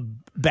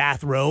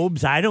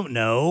bathrobes. I don't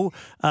know.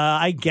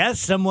 I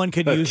guess someone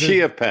could use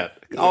Chia Pet.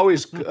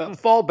 Always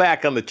fall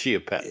back on the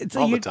Chia Pet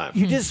all the time.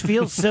 You just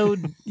feel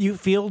you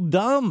feel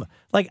dumb.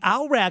 Like,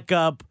 I'll rack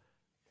up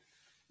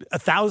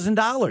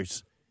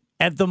 $1,000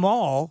 at the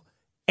mall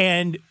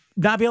and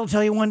not be able to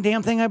tell you one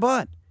damn thing I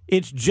bought.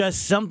 It's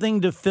just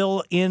something to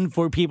fill in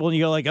for people, and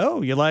you're like,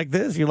 oh, you like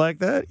this, you like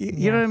that?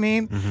 You know what I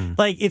mean? Mm-hmm.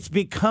 Like, it's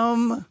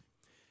become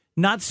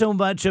not so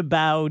much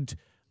about,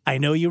 I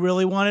know you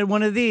really wanted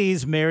one of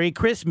these, Merry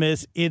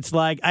Christmas. It's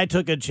like, I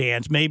took a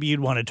chance. Maybe you'd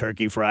want a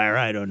turkey fryer.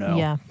 I don't know.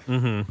 Yeah.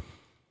 Mm-hmm.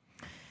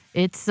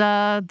 It's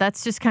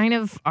that's just kind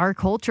of our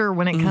culture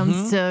when it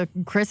comes to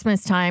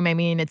Christmas time. I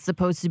mean, it's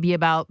supposed to be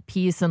about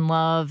peace and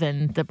love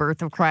and the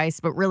birth of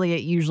Christ, but really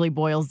it usually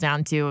boils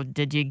down to,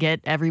 did you get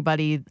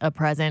everybody a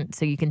present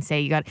so you can say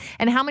you got,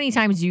 and how many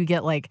times do you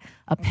get like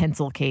a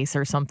pencil case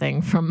or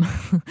something from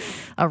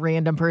a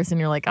random person?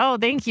 You're like, oh,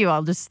 thank you.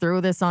 I'll just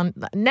throw this on.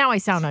 Now I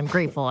sound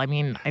ungrateful. I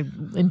mean, I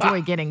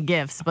enjoy getting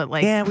gifts, but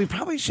like. Yeah, we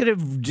probably should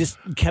have just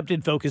kept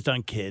it focused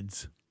on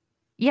kids.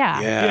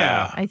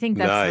 Yeah. I think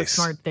that's the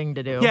smart thing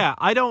to do. Yeah,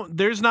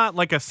 there's not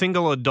like a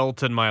single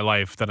adult in my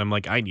life that I'm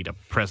like, I need a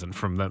present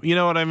from them. You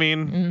know what I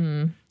mean?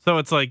 Mm-hmm. So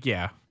it's like,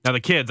 yeah. Now the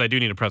kids, I do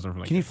need a present from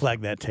them. Can you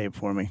flag that tape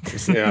for me?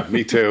 Yeah,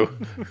 me too.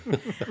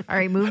 All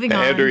right, moving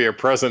on. Andrew, your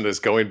present is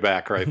going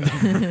back right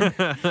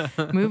now.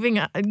 Moving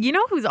on. You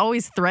know who's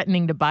always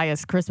threatening to buy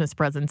us Christmas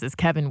presents is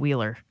Kevin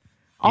Wheeler.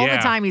 All the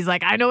time he's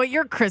like, I know what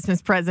your Christmas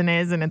present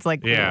is, and it's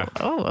like,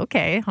 oh,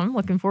 okay, I'm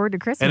looking forward to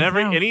Christmas.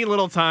 And any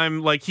little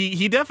time, like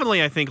he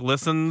definitely, I think,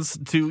 listens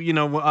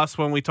to us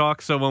when we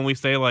talk. So when we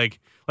say like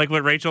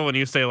with Rachel, when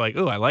you say like,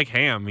 oh, I like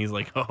ham, he's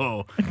like,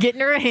 oh,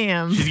 getting her a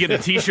ham. She's getting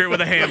a T-shirt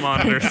with a ham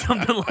on it or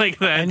something like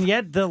that. And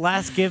yet the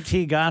last gift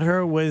he got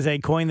her was a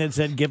coin that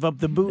said, "Give up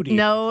the booty."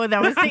 No, that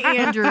was to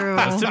Andrew.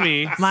 That's to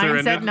me.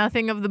 Mine said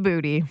nothing of the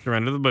booty.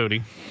 Surrender the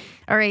booty.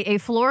 All right, a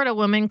Florida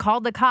woman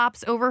called the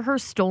cops over her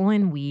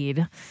stolen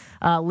weed.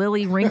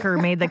 Lily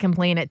Rinker made the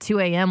complaint at 2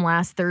 a.m.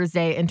 last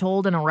Thursday and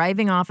told an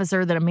arriving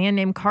officer that a man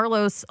named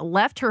Carlos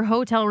left her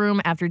hotel room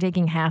after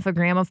taking half a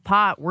gram of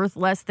pot worth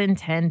less than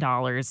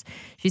 $10.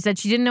 She said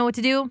she didn't know what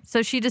to do,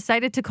 so she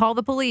decided to call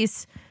the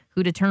police,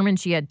 who determined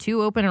she had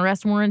 2 open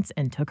arrest warrants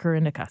and took her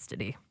into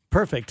custody.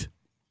 Perfect.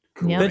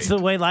 Yep. That's the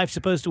way life's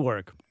supposed to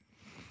work.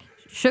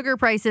 Sugar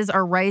prices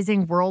are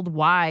rising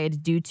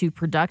worldwide due to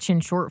production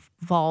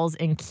shortfalls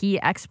in key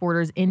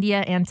exporters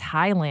India and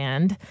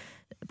Thailand,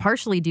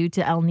 partially due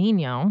to El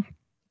Nino.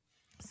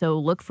 So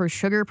look for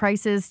sugar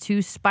prices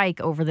to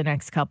spike over the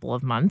next couple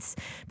of months.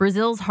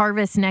 Brazil's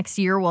harvest next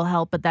year will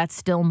help, but that's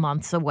still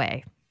months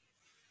away.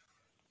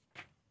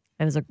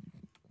 There was a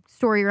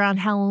story around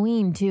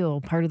Halloween,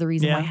 too. Part of the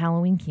reason why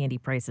Halloween candy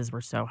prices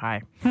were so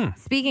high.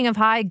 Speaking of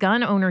high,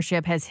 gun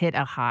ownership has hit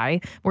a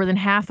high. More than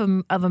half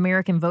of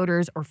American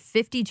voters, or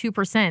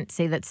 52%,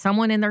 say that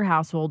someone in their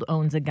household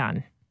owns a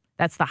gun.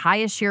 That's the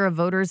highest share of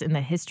voters in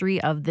the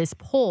history of this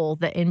poll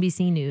that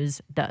NBC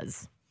News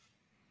does.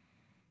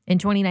 In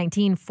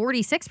 2019,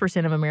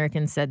 46% of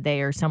Americans said they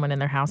or someone in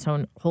their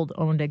household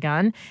owned a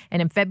gun.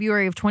 And in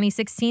February of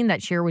 2016,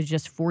 that share was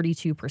just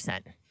 42%.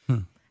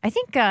 I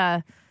think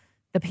the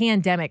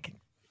pandemic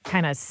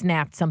kind of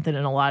snapped something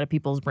in a lot of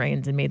people's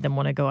brains and made them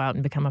want to go out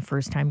and become a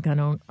first-time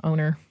gun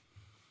owner.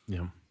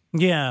 Yeah.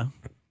 Yeah.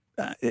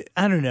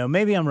 I don't know.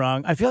 Maybe I'm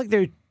wrong. I feel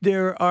like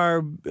there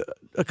are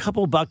a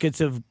couple buckets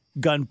of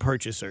gun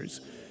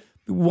purchasers.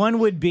 One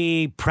would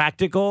be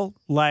practical,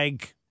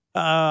 like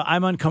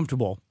I'm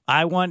uncomfortable.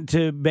 I want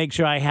to make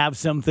sure I have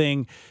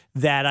something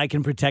that I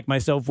can protect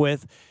myself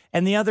with.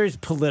 And the other is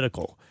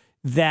political,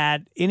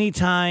 that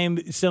anytime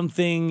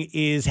something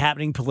is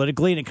happening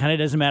politically, and it kind of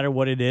doesn't matter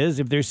what it is,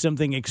 if there's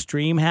something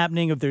extreme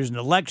happening, if there's an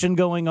election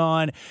going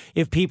on,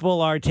 if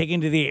people are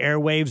taking to the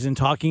airwaves and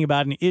talking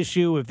about an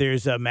issue, if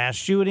there's a mass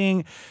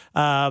shooting,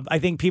 I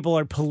think people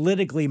are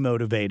politically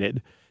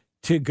motivated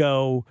to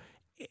go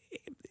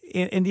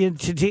and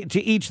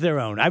to each their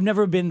own. I've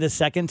never been the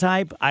second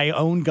type. I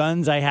own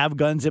guns. I have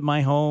guns at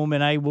my home,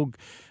 and I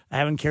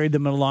haven't carried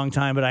them in a long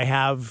time, but I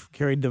have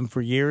carried them for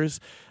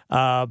years.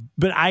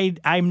 But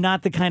I'm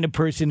not the kind of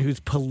person who's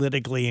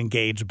politically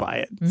engaged by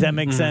it. Does that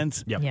make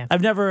sense? Yep. Yeah.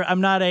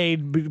 I'm not a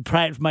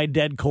my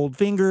dead cold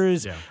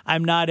fingers. Yeah.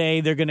 I'm not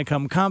they're going to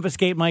come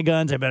confiscate my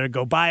guns. I better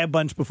go buy a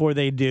bunch before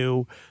they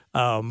do.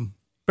 But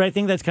I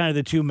think that's kind of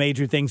the two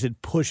major things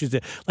that pushes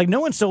it. Like,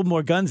 no one sold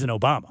more guns than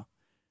Obama.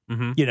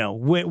 You know,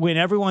 when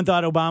everyone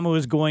thought Obama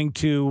was going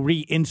to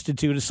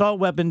reinstitute assault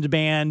weapons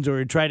bans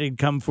or try to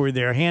come for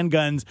their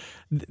handguns,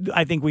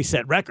 I think we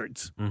set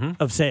records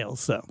of sales.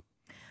 So,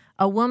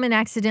 a woman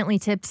accidentally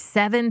tipped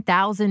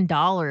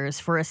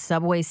 $7,000 for a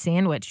Subway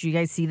sandwich. Do you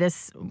guys see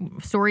this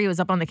story? It was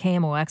up on the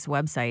KMOX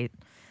website.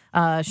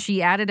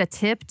 She added a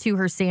tip to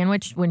her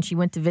sandwich when she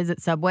went to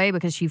visit Subway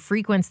because she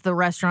frequents the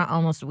restaurant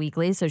almost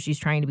weekly, so she's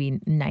trying to be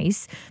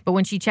nice. But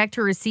when she checked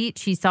her receipt,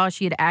 she saw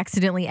she had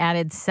accidentally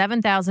added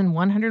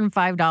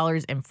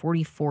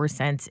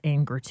 $7,105.44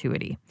 in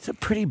gratuity. it's a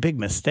pretty big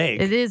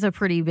mistake. It is a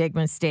pretty big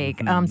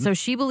mistake. So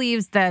she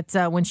believes that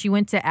when she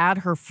went to add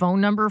her phone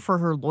number for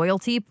her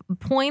loyalty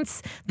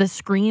points, the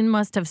screen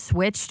must have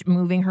switched,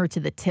 moving her to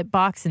the tip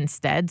box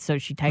instead. So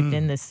she typed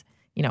in this,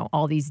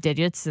 all these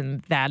digits,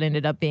 and that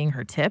ended up being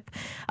her tip.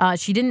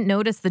 She didn't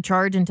notice the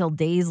charge until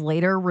days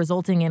later,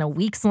 resulting in a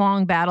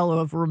weeks-long battle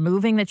of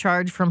removing the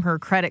charge from her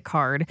credit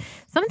card.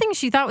 Something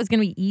she thought was going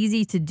to be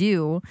easy to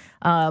do,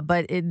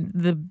 but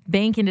the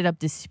bank ended up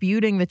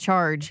disputing the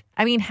charge.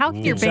 I mean, how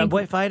could your Did bank...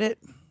 Subway fight it?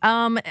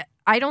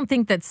 I don't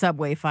think that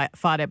Subway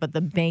fought it, but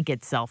the bank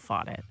itself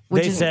fought it.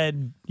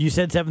 You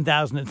said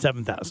 7,000 and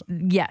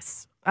 7,000.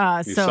 Yes.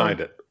 You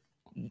signed it.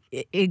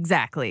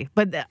 Exactly.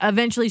 But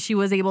eventually she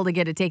was able to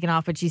get it taken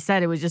off, but she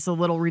said it was just a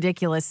little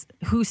ridiculous.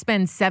 Who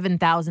spends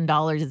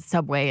 $7,000 at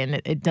Subway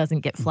and it doesn't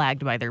get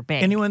flagged by their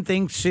bank? Anyone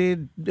think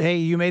hey,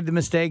 you made the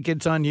mistake,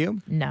 it's on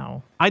you?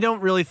 No. I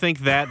don't really think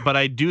that, but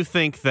I do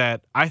think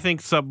that I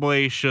think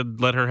Subway should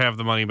let her have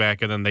the money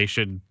back, and then they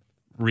should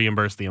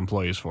reimburse the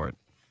employees for it.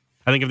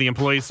 I think if the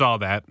employees saw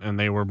that and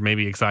they were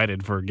maybe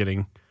excited for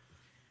getting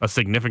a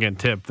significant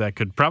tip that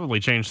could probably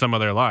change some of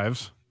their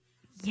lives,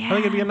 Yeah. I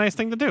think it'd be a nice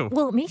thing to do.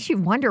 Well, it makes you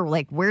wonder,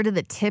 where do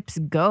the tips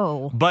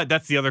go? But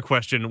that's the other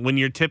question. When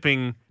you're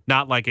tipping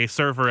not like a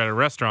server at a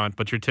restaurant,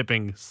 but you're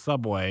tipping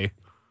Subway,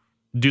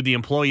 do the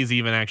employees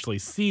even actually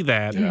see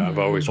that? Yeah, I've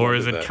always Or wondered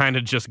is it that. kind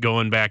of just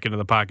going back into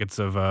the pockets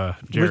of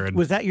Jared?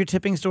 Was that your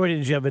tipping story, or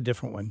did you have a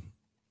different one?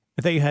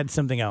 I thought you had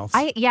something else.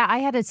 I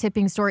had a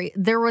tipping story.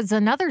 There was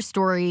another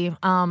story.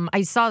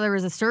 I saw there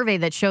was a survey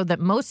that showed that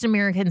most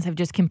Americans have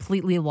just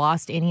completely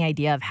lost any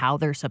idea of how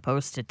they're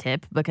supposed to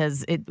tip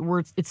because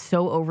it's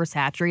so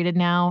oversaturated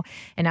now.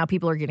 And now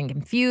people are getting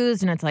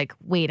confused. And it's like,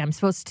 wait, I'm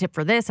supposed to tip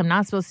for this. I'm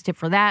not supposed to tip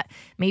for that.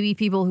 Maybe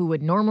people who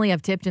would normally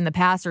have tipped in the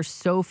past are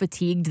so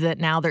fatigued that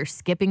now they're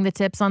skipping the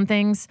tips on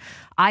things.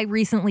 I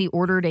recently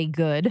ordered a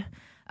good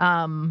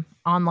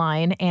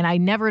online, and I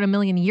never in a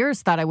million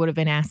years thought I would have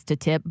been asked to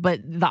tip, but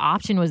the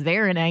option was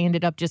there, and I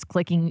ended up just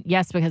clicking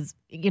yes because,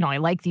 I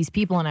like these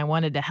people and I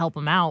wanted to help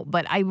them out.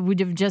 But I would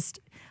have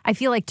I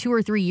feel like 2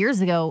 or 3 years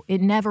ago,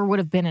 it never would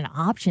have been an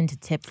option to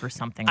tip for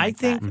something like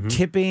that. I think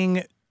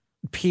tipping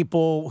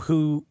people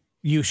who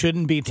you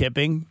shouldn't be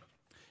tipping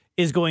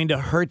is going to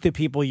hurt the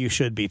people you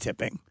should be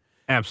tipping.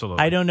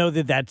 Absolutely. I don't know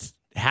that that's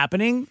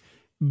happening.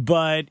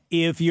 But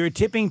if you're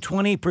tipping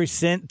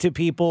 20% to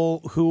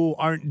people who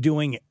aren't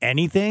doing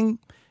anything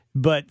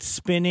but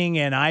spinning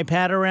an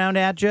iPad around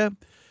at you,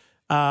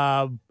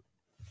 I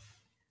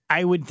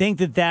would think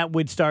that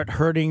would start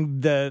hurting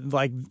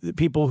the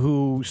people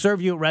who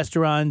serve you at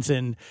restaurants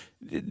and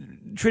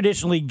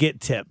traditionally get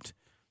tipped.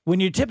 When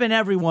you're tipping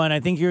everyone,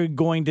 I think you're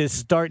going to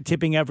start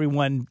tipping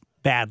everyone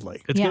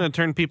badly. It's going to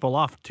turn people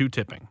off to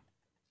tipping.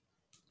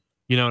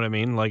 You know what I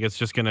mean? Like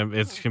it's gonna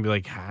be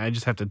like, I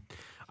just have to.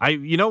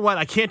 You know what?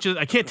 I can't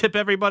tip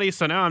everybody,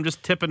 so now I'm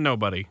just tipping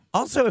nobody.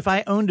 Also, if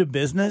I owned a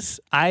business,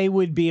 I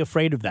would be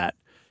afraid of that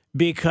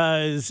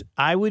because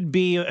I would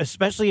be,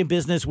 especially a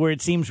business where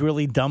it seems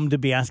really dumb to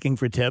be asking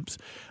for tips,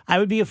 I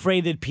would be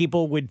afraid that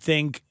people would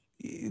think,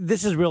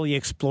 this is really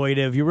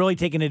exploitive. You're really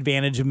taking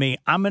advantage of me.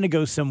 I'm going to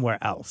go somewhere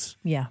else.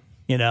 Yeah.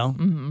 You know?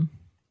 Mm-hmm.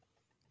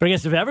 But I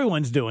guess if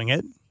everyone's doing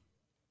it.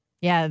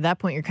 Yeah, at that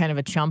point, you're kind of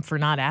a chump for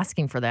not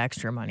asking for the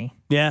extra money.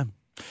 Yeah.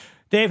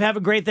 Dave, have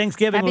a great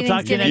Thanksgiving. Happy We'll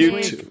talk to you next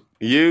Thanksgiving. week.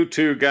 You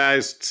two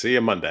guys, see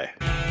you Monday.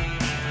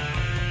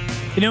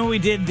 You know, we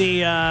did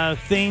the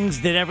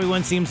things that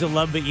everyone seems to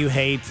love but you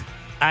hate.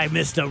 I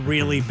missed a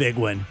really big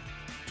one.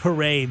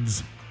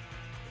 Parades.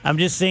 I'm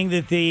just saying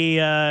that the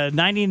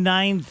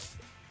 99th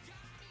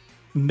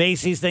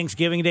Macy's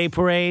Thanksgiving Day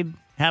Parade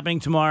happening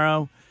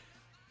tomorrow.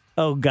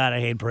 Oh, God, I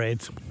hate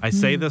parades. I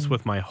say this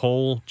with my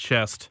whole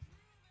chest.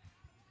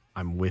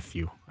 I'm with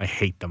you. I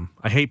hate them.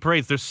 I hate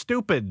parades. They're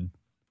stupid.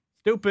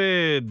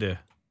 Stupid. A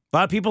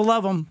lot of people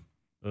love them.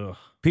 Ugh.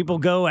 People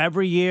go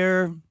every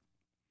year.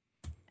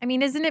 I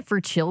mean, isn't it for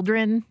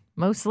children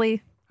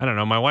mostly? I don't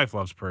know. My wife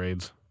loves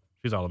parades.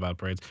 She's all about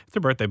parades. It's her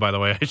birthday, by the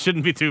way. I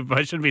shouldn't be too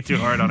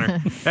hard on her.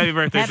 Happy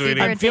birthday, Happy sweetie.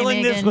 birthday. I'm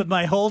feeling this Megan. with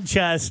my whole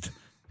chest.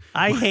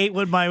 I hate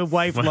what my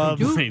wife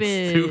loves. My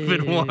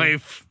stupid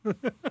wife.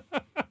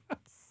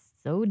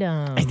 So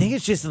dumb. I think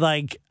it's just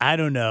like, I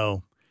don't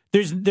know.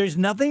 There's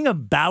nothing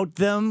about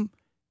them.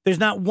 There's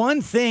not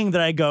one thing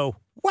that I go,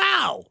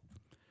 wow.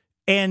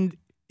 And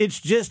it's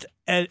just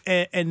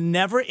a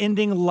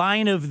never-ending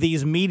line of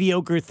these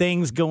mediocre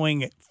things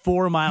going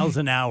 4 miles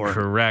an hour.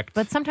 Correct.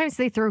 But sometimes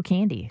they throw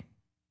candy,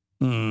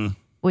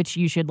 which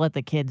you should let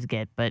the kids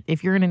get. But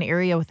if you're in an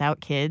area without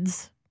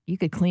kids, you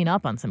could clean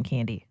up on some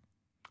candy.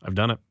 I've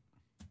done it.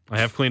 I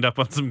have cleaned up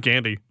on some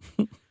candy.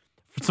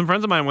 Some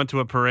friends of mine went to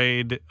a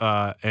parade,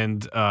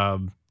 and I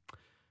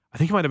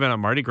think it might have been a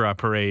Mardi Gras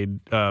parade,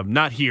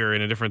 not here,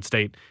 in a different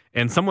state,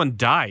 and someone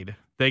died.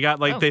 They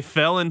got they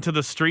fell into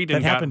the street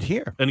and happened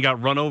here. And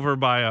got run over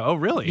by oh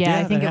really? Yeah,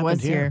 I that think it was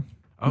happened here. here.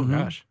 Oh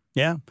gosh.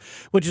 Yeah,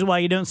 which is why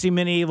you don't see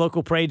many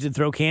local parades that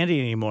throw candy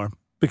anymore,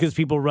 because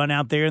people run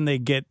out there and they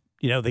get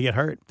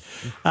hurt.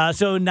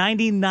 So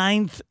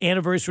 99th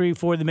anniversary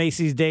for the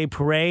Macy's Day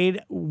Parade.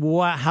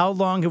 How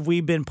long have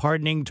we been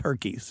pardoning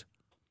turkeys?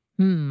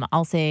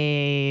 I'll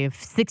say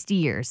 60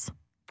 years.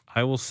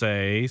 I will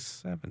say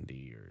 70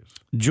 years.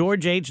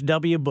 George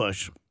H.W.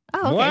 Bush.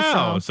 Oh, okay.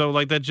 Wow. So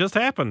that just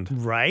happened.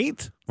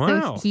 Right?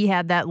 Wow. So he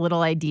had that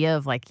little idea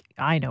of like,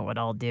 I know what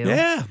I'll do.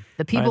 Yeah.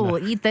 The people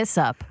will eat this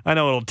up. I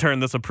know it'll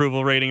turn this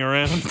approval rating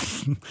around.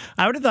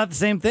 I would have thought the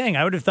same thing.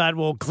 I would have thought,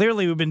 well,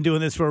 clearly we've been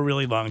doing this for a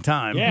really long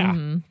time.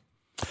 Yeah.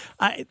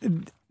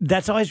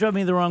 That's always rubbed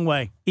me the wrong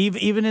way.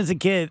 Even as a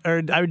kid,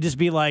 or I would just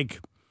be like,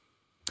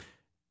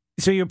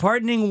 so you're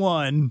pardoning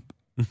one,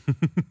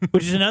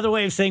 which is another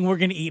way of saying we're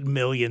going to eat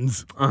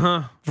millions.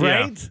 Uh-huh.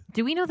 Right? Yeah.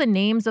 Do we know the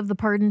names of the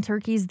pardoned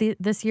turkeys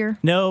this year?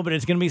 No, but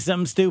it's going to be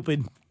something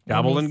stupid.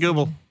 Gobble and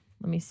Google.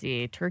 Let me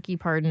see. Turkey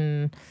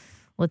pardon.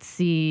 Let's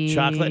see.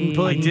 Chocolate and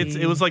pudding.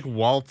 It was like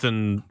Walt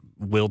and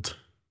Wilt.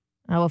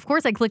 Oh, of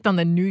course I clicked on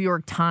the New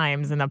York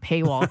Times and a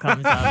paywall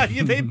comes up.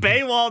 They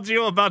paywalled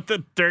you about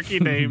the turkey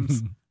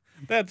names.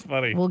 That's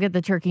funny. We'll get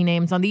the turkey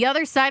names on the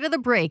other side of the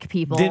break,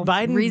 people. Did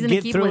Biden Reason to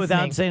get keep through listening.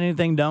 without saying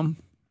anything dumb?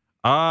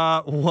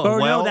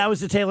 No, that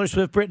was the Taylor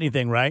Swift Britney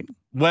thing, right?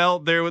 Well,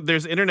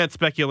 there's internet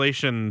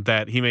speculation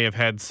that he may have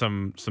had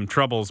some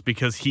troubles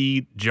because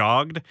he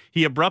jogged.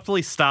 He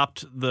abruptly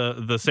stopped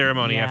the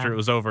ceremony after it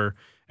was over,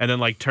 and then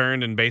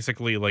turned and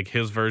basically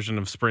his version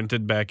of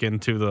sprinted back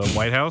into the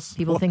White House.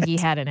 People think he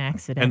had an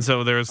accident. And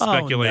so there's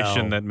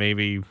speculation no. that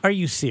maybe. Are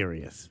you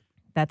serious?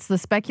 That's the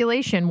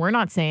speculation. We're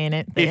not saying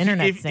it. The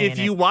internet's saying it. If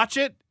you watch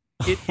it,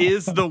 it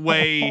is the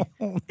way.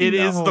 It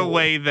is the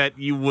way that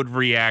you would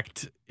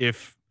react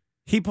if.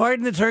 He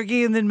pardoned the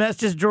turkey and then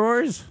messed his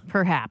drawers?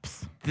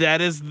 Perhaps. There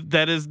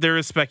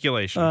is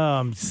speculation. Oh,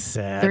 I'm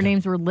sad. Their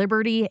names were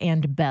Liberty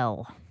and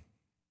Bell.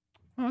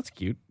 Oh, that's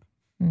cute.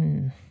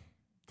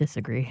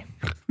 Disagree.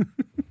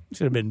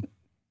 Should have been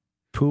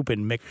Poop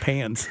and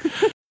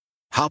McPants.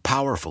 How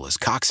powerful is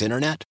Cox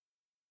Internet?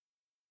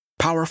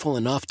 Powerful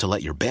enough to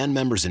let your band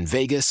members in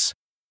Vegas,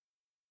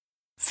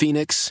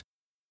 Phoenix,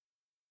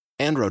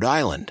 and Rhode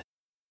Island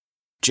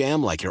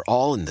jam like you're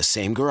all in the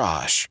same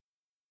garage.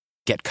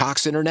 Get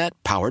Cox Internet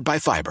powered by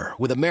fiber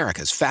with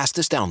America's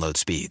fastest download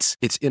speeds.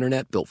 It's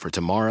internet built for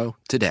tomorrow,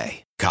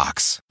 today.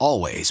 Cox,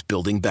 always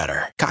building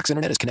better. Cox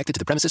Internet is connected to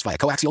the premises via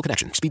coaxial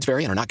connection. Speeds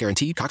vary and are not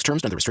guaranteed. Cox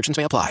terms and other restrictions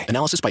may apply.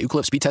 Analysis by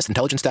Ookla Speed Test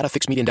Intelligence Data.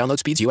 Fixed median download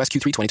speeds. US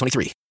Q3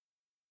 2023.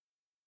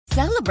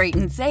 Celebrate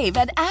and save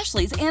at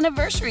Ashley's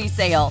Anniversary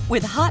Sale.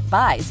 With Hot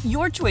Buys,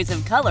 your choice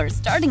of colors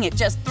starting at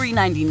just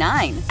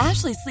 $3.99.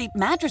 Ashley Sleep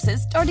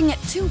mattresses starting at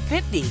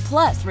 $2.50.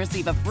 Plus,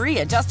 receive a free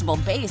adjustable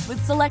base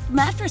with select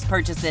mattress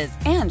purchases.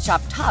 And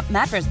shop top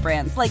mattress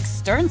brands like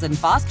Stearns &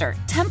 Foster,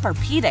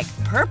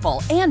 Tempur-Pedic,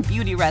 Purple, and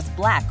Beautyrest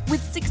Black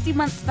with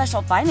 60-month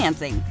special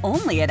financing.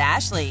 Only at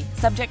Ashley.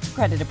 Subject to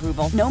credit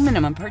approval. No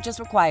minimum purchase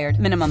required.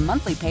 Minimum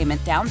monthly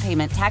payment, down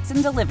payment, tax,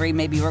 and delivery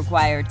may be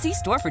required. See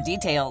store for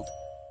details.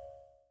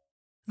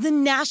 The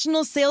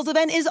national sales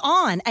event is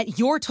on at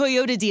your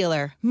Toyota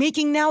dealer,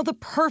 making now the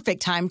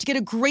perfect time to get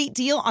a great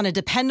deal on a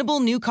dependable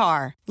new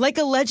car. Like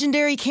a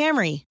legendary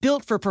Camry,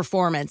 built for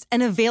performance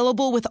and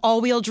available with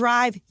all-wheel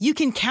drive, you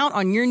can count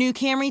on your new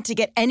Camry to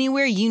get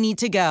anywhere you need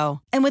to go.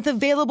 And with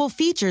available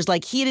features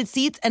like heated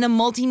seats and a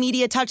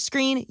multimedia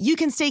touchscreen, you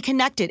can stay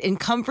connected in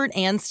comfort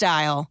and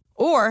style.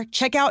 Or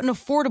check out an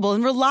affordable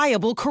and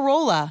reliable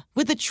Corolla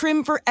with a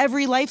trim for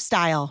every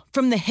lifestyle,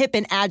 from the hip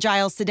and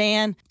agile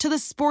sedan to the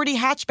sporty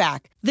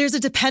hatchback. There's a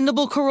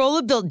dependable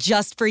Corolla built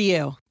just for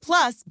you.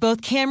 Plus,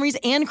 both Camrys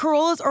and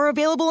Corollas are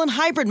available in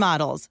hybrid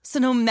models, so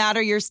no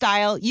matter your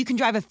style, you can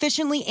drive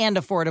efficiently and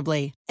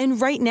affordably.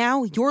 And right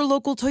now, your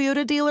local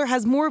Toyota dealer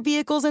has more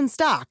vehicles in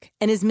stock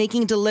and is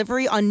making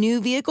delivery on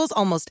new vehicles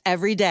almost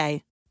every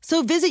day.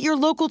 So visit your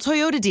local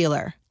Toyota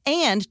dealer.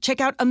 And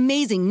check out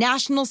amazing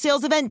national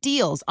sales event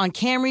deals on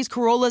Camrys,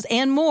 Corollas,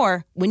 and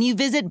more when you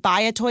visit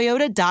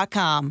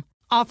buyatoyota.com.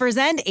 Offers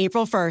end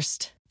April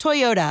 1st.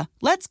 Toyota,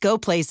 let's go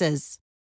places.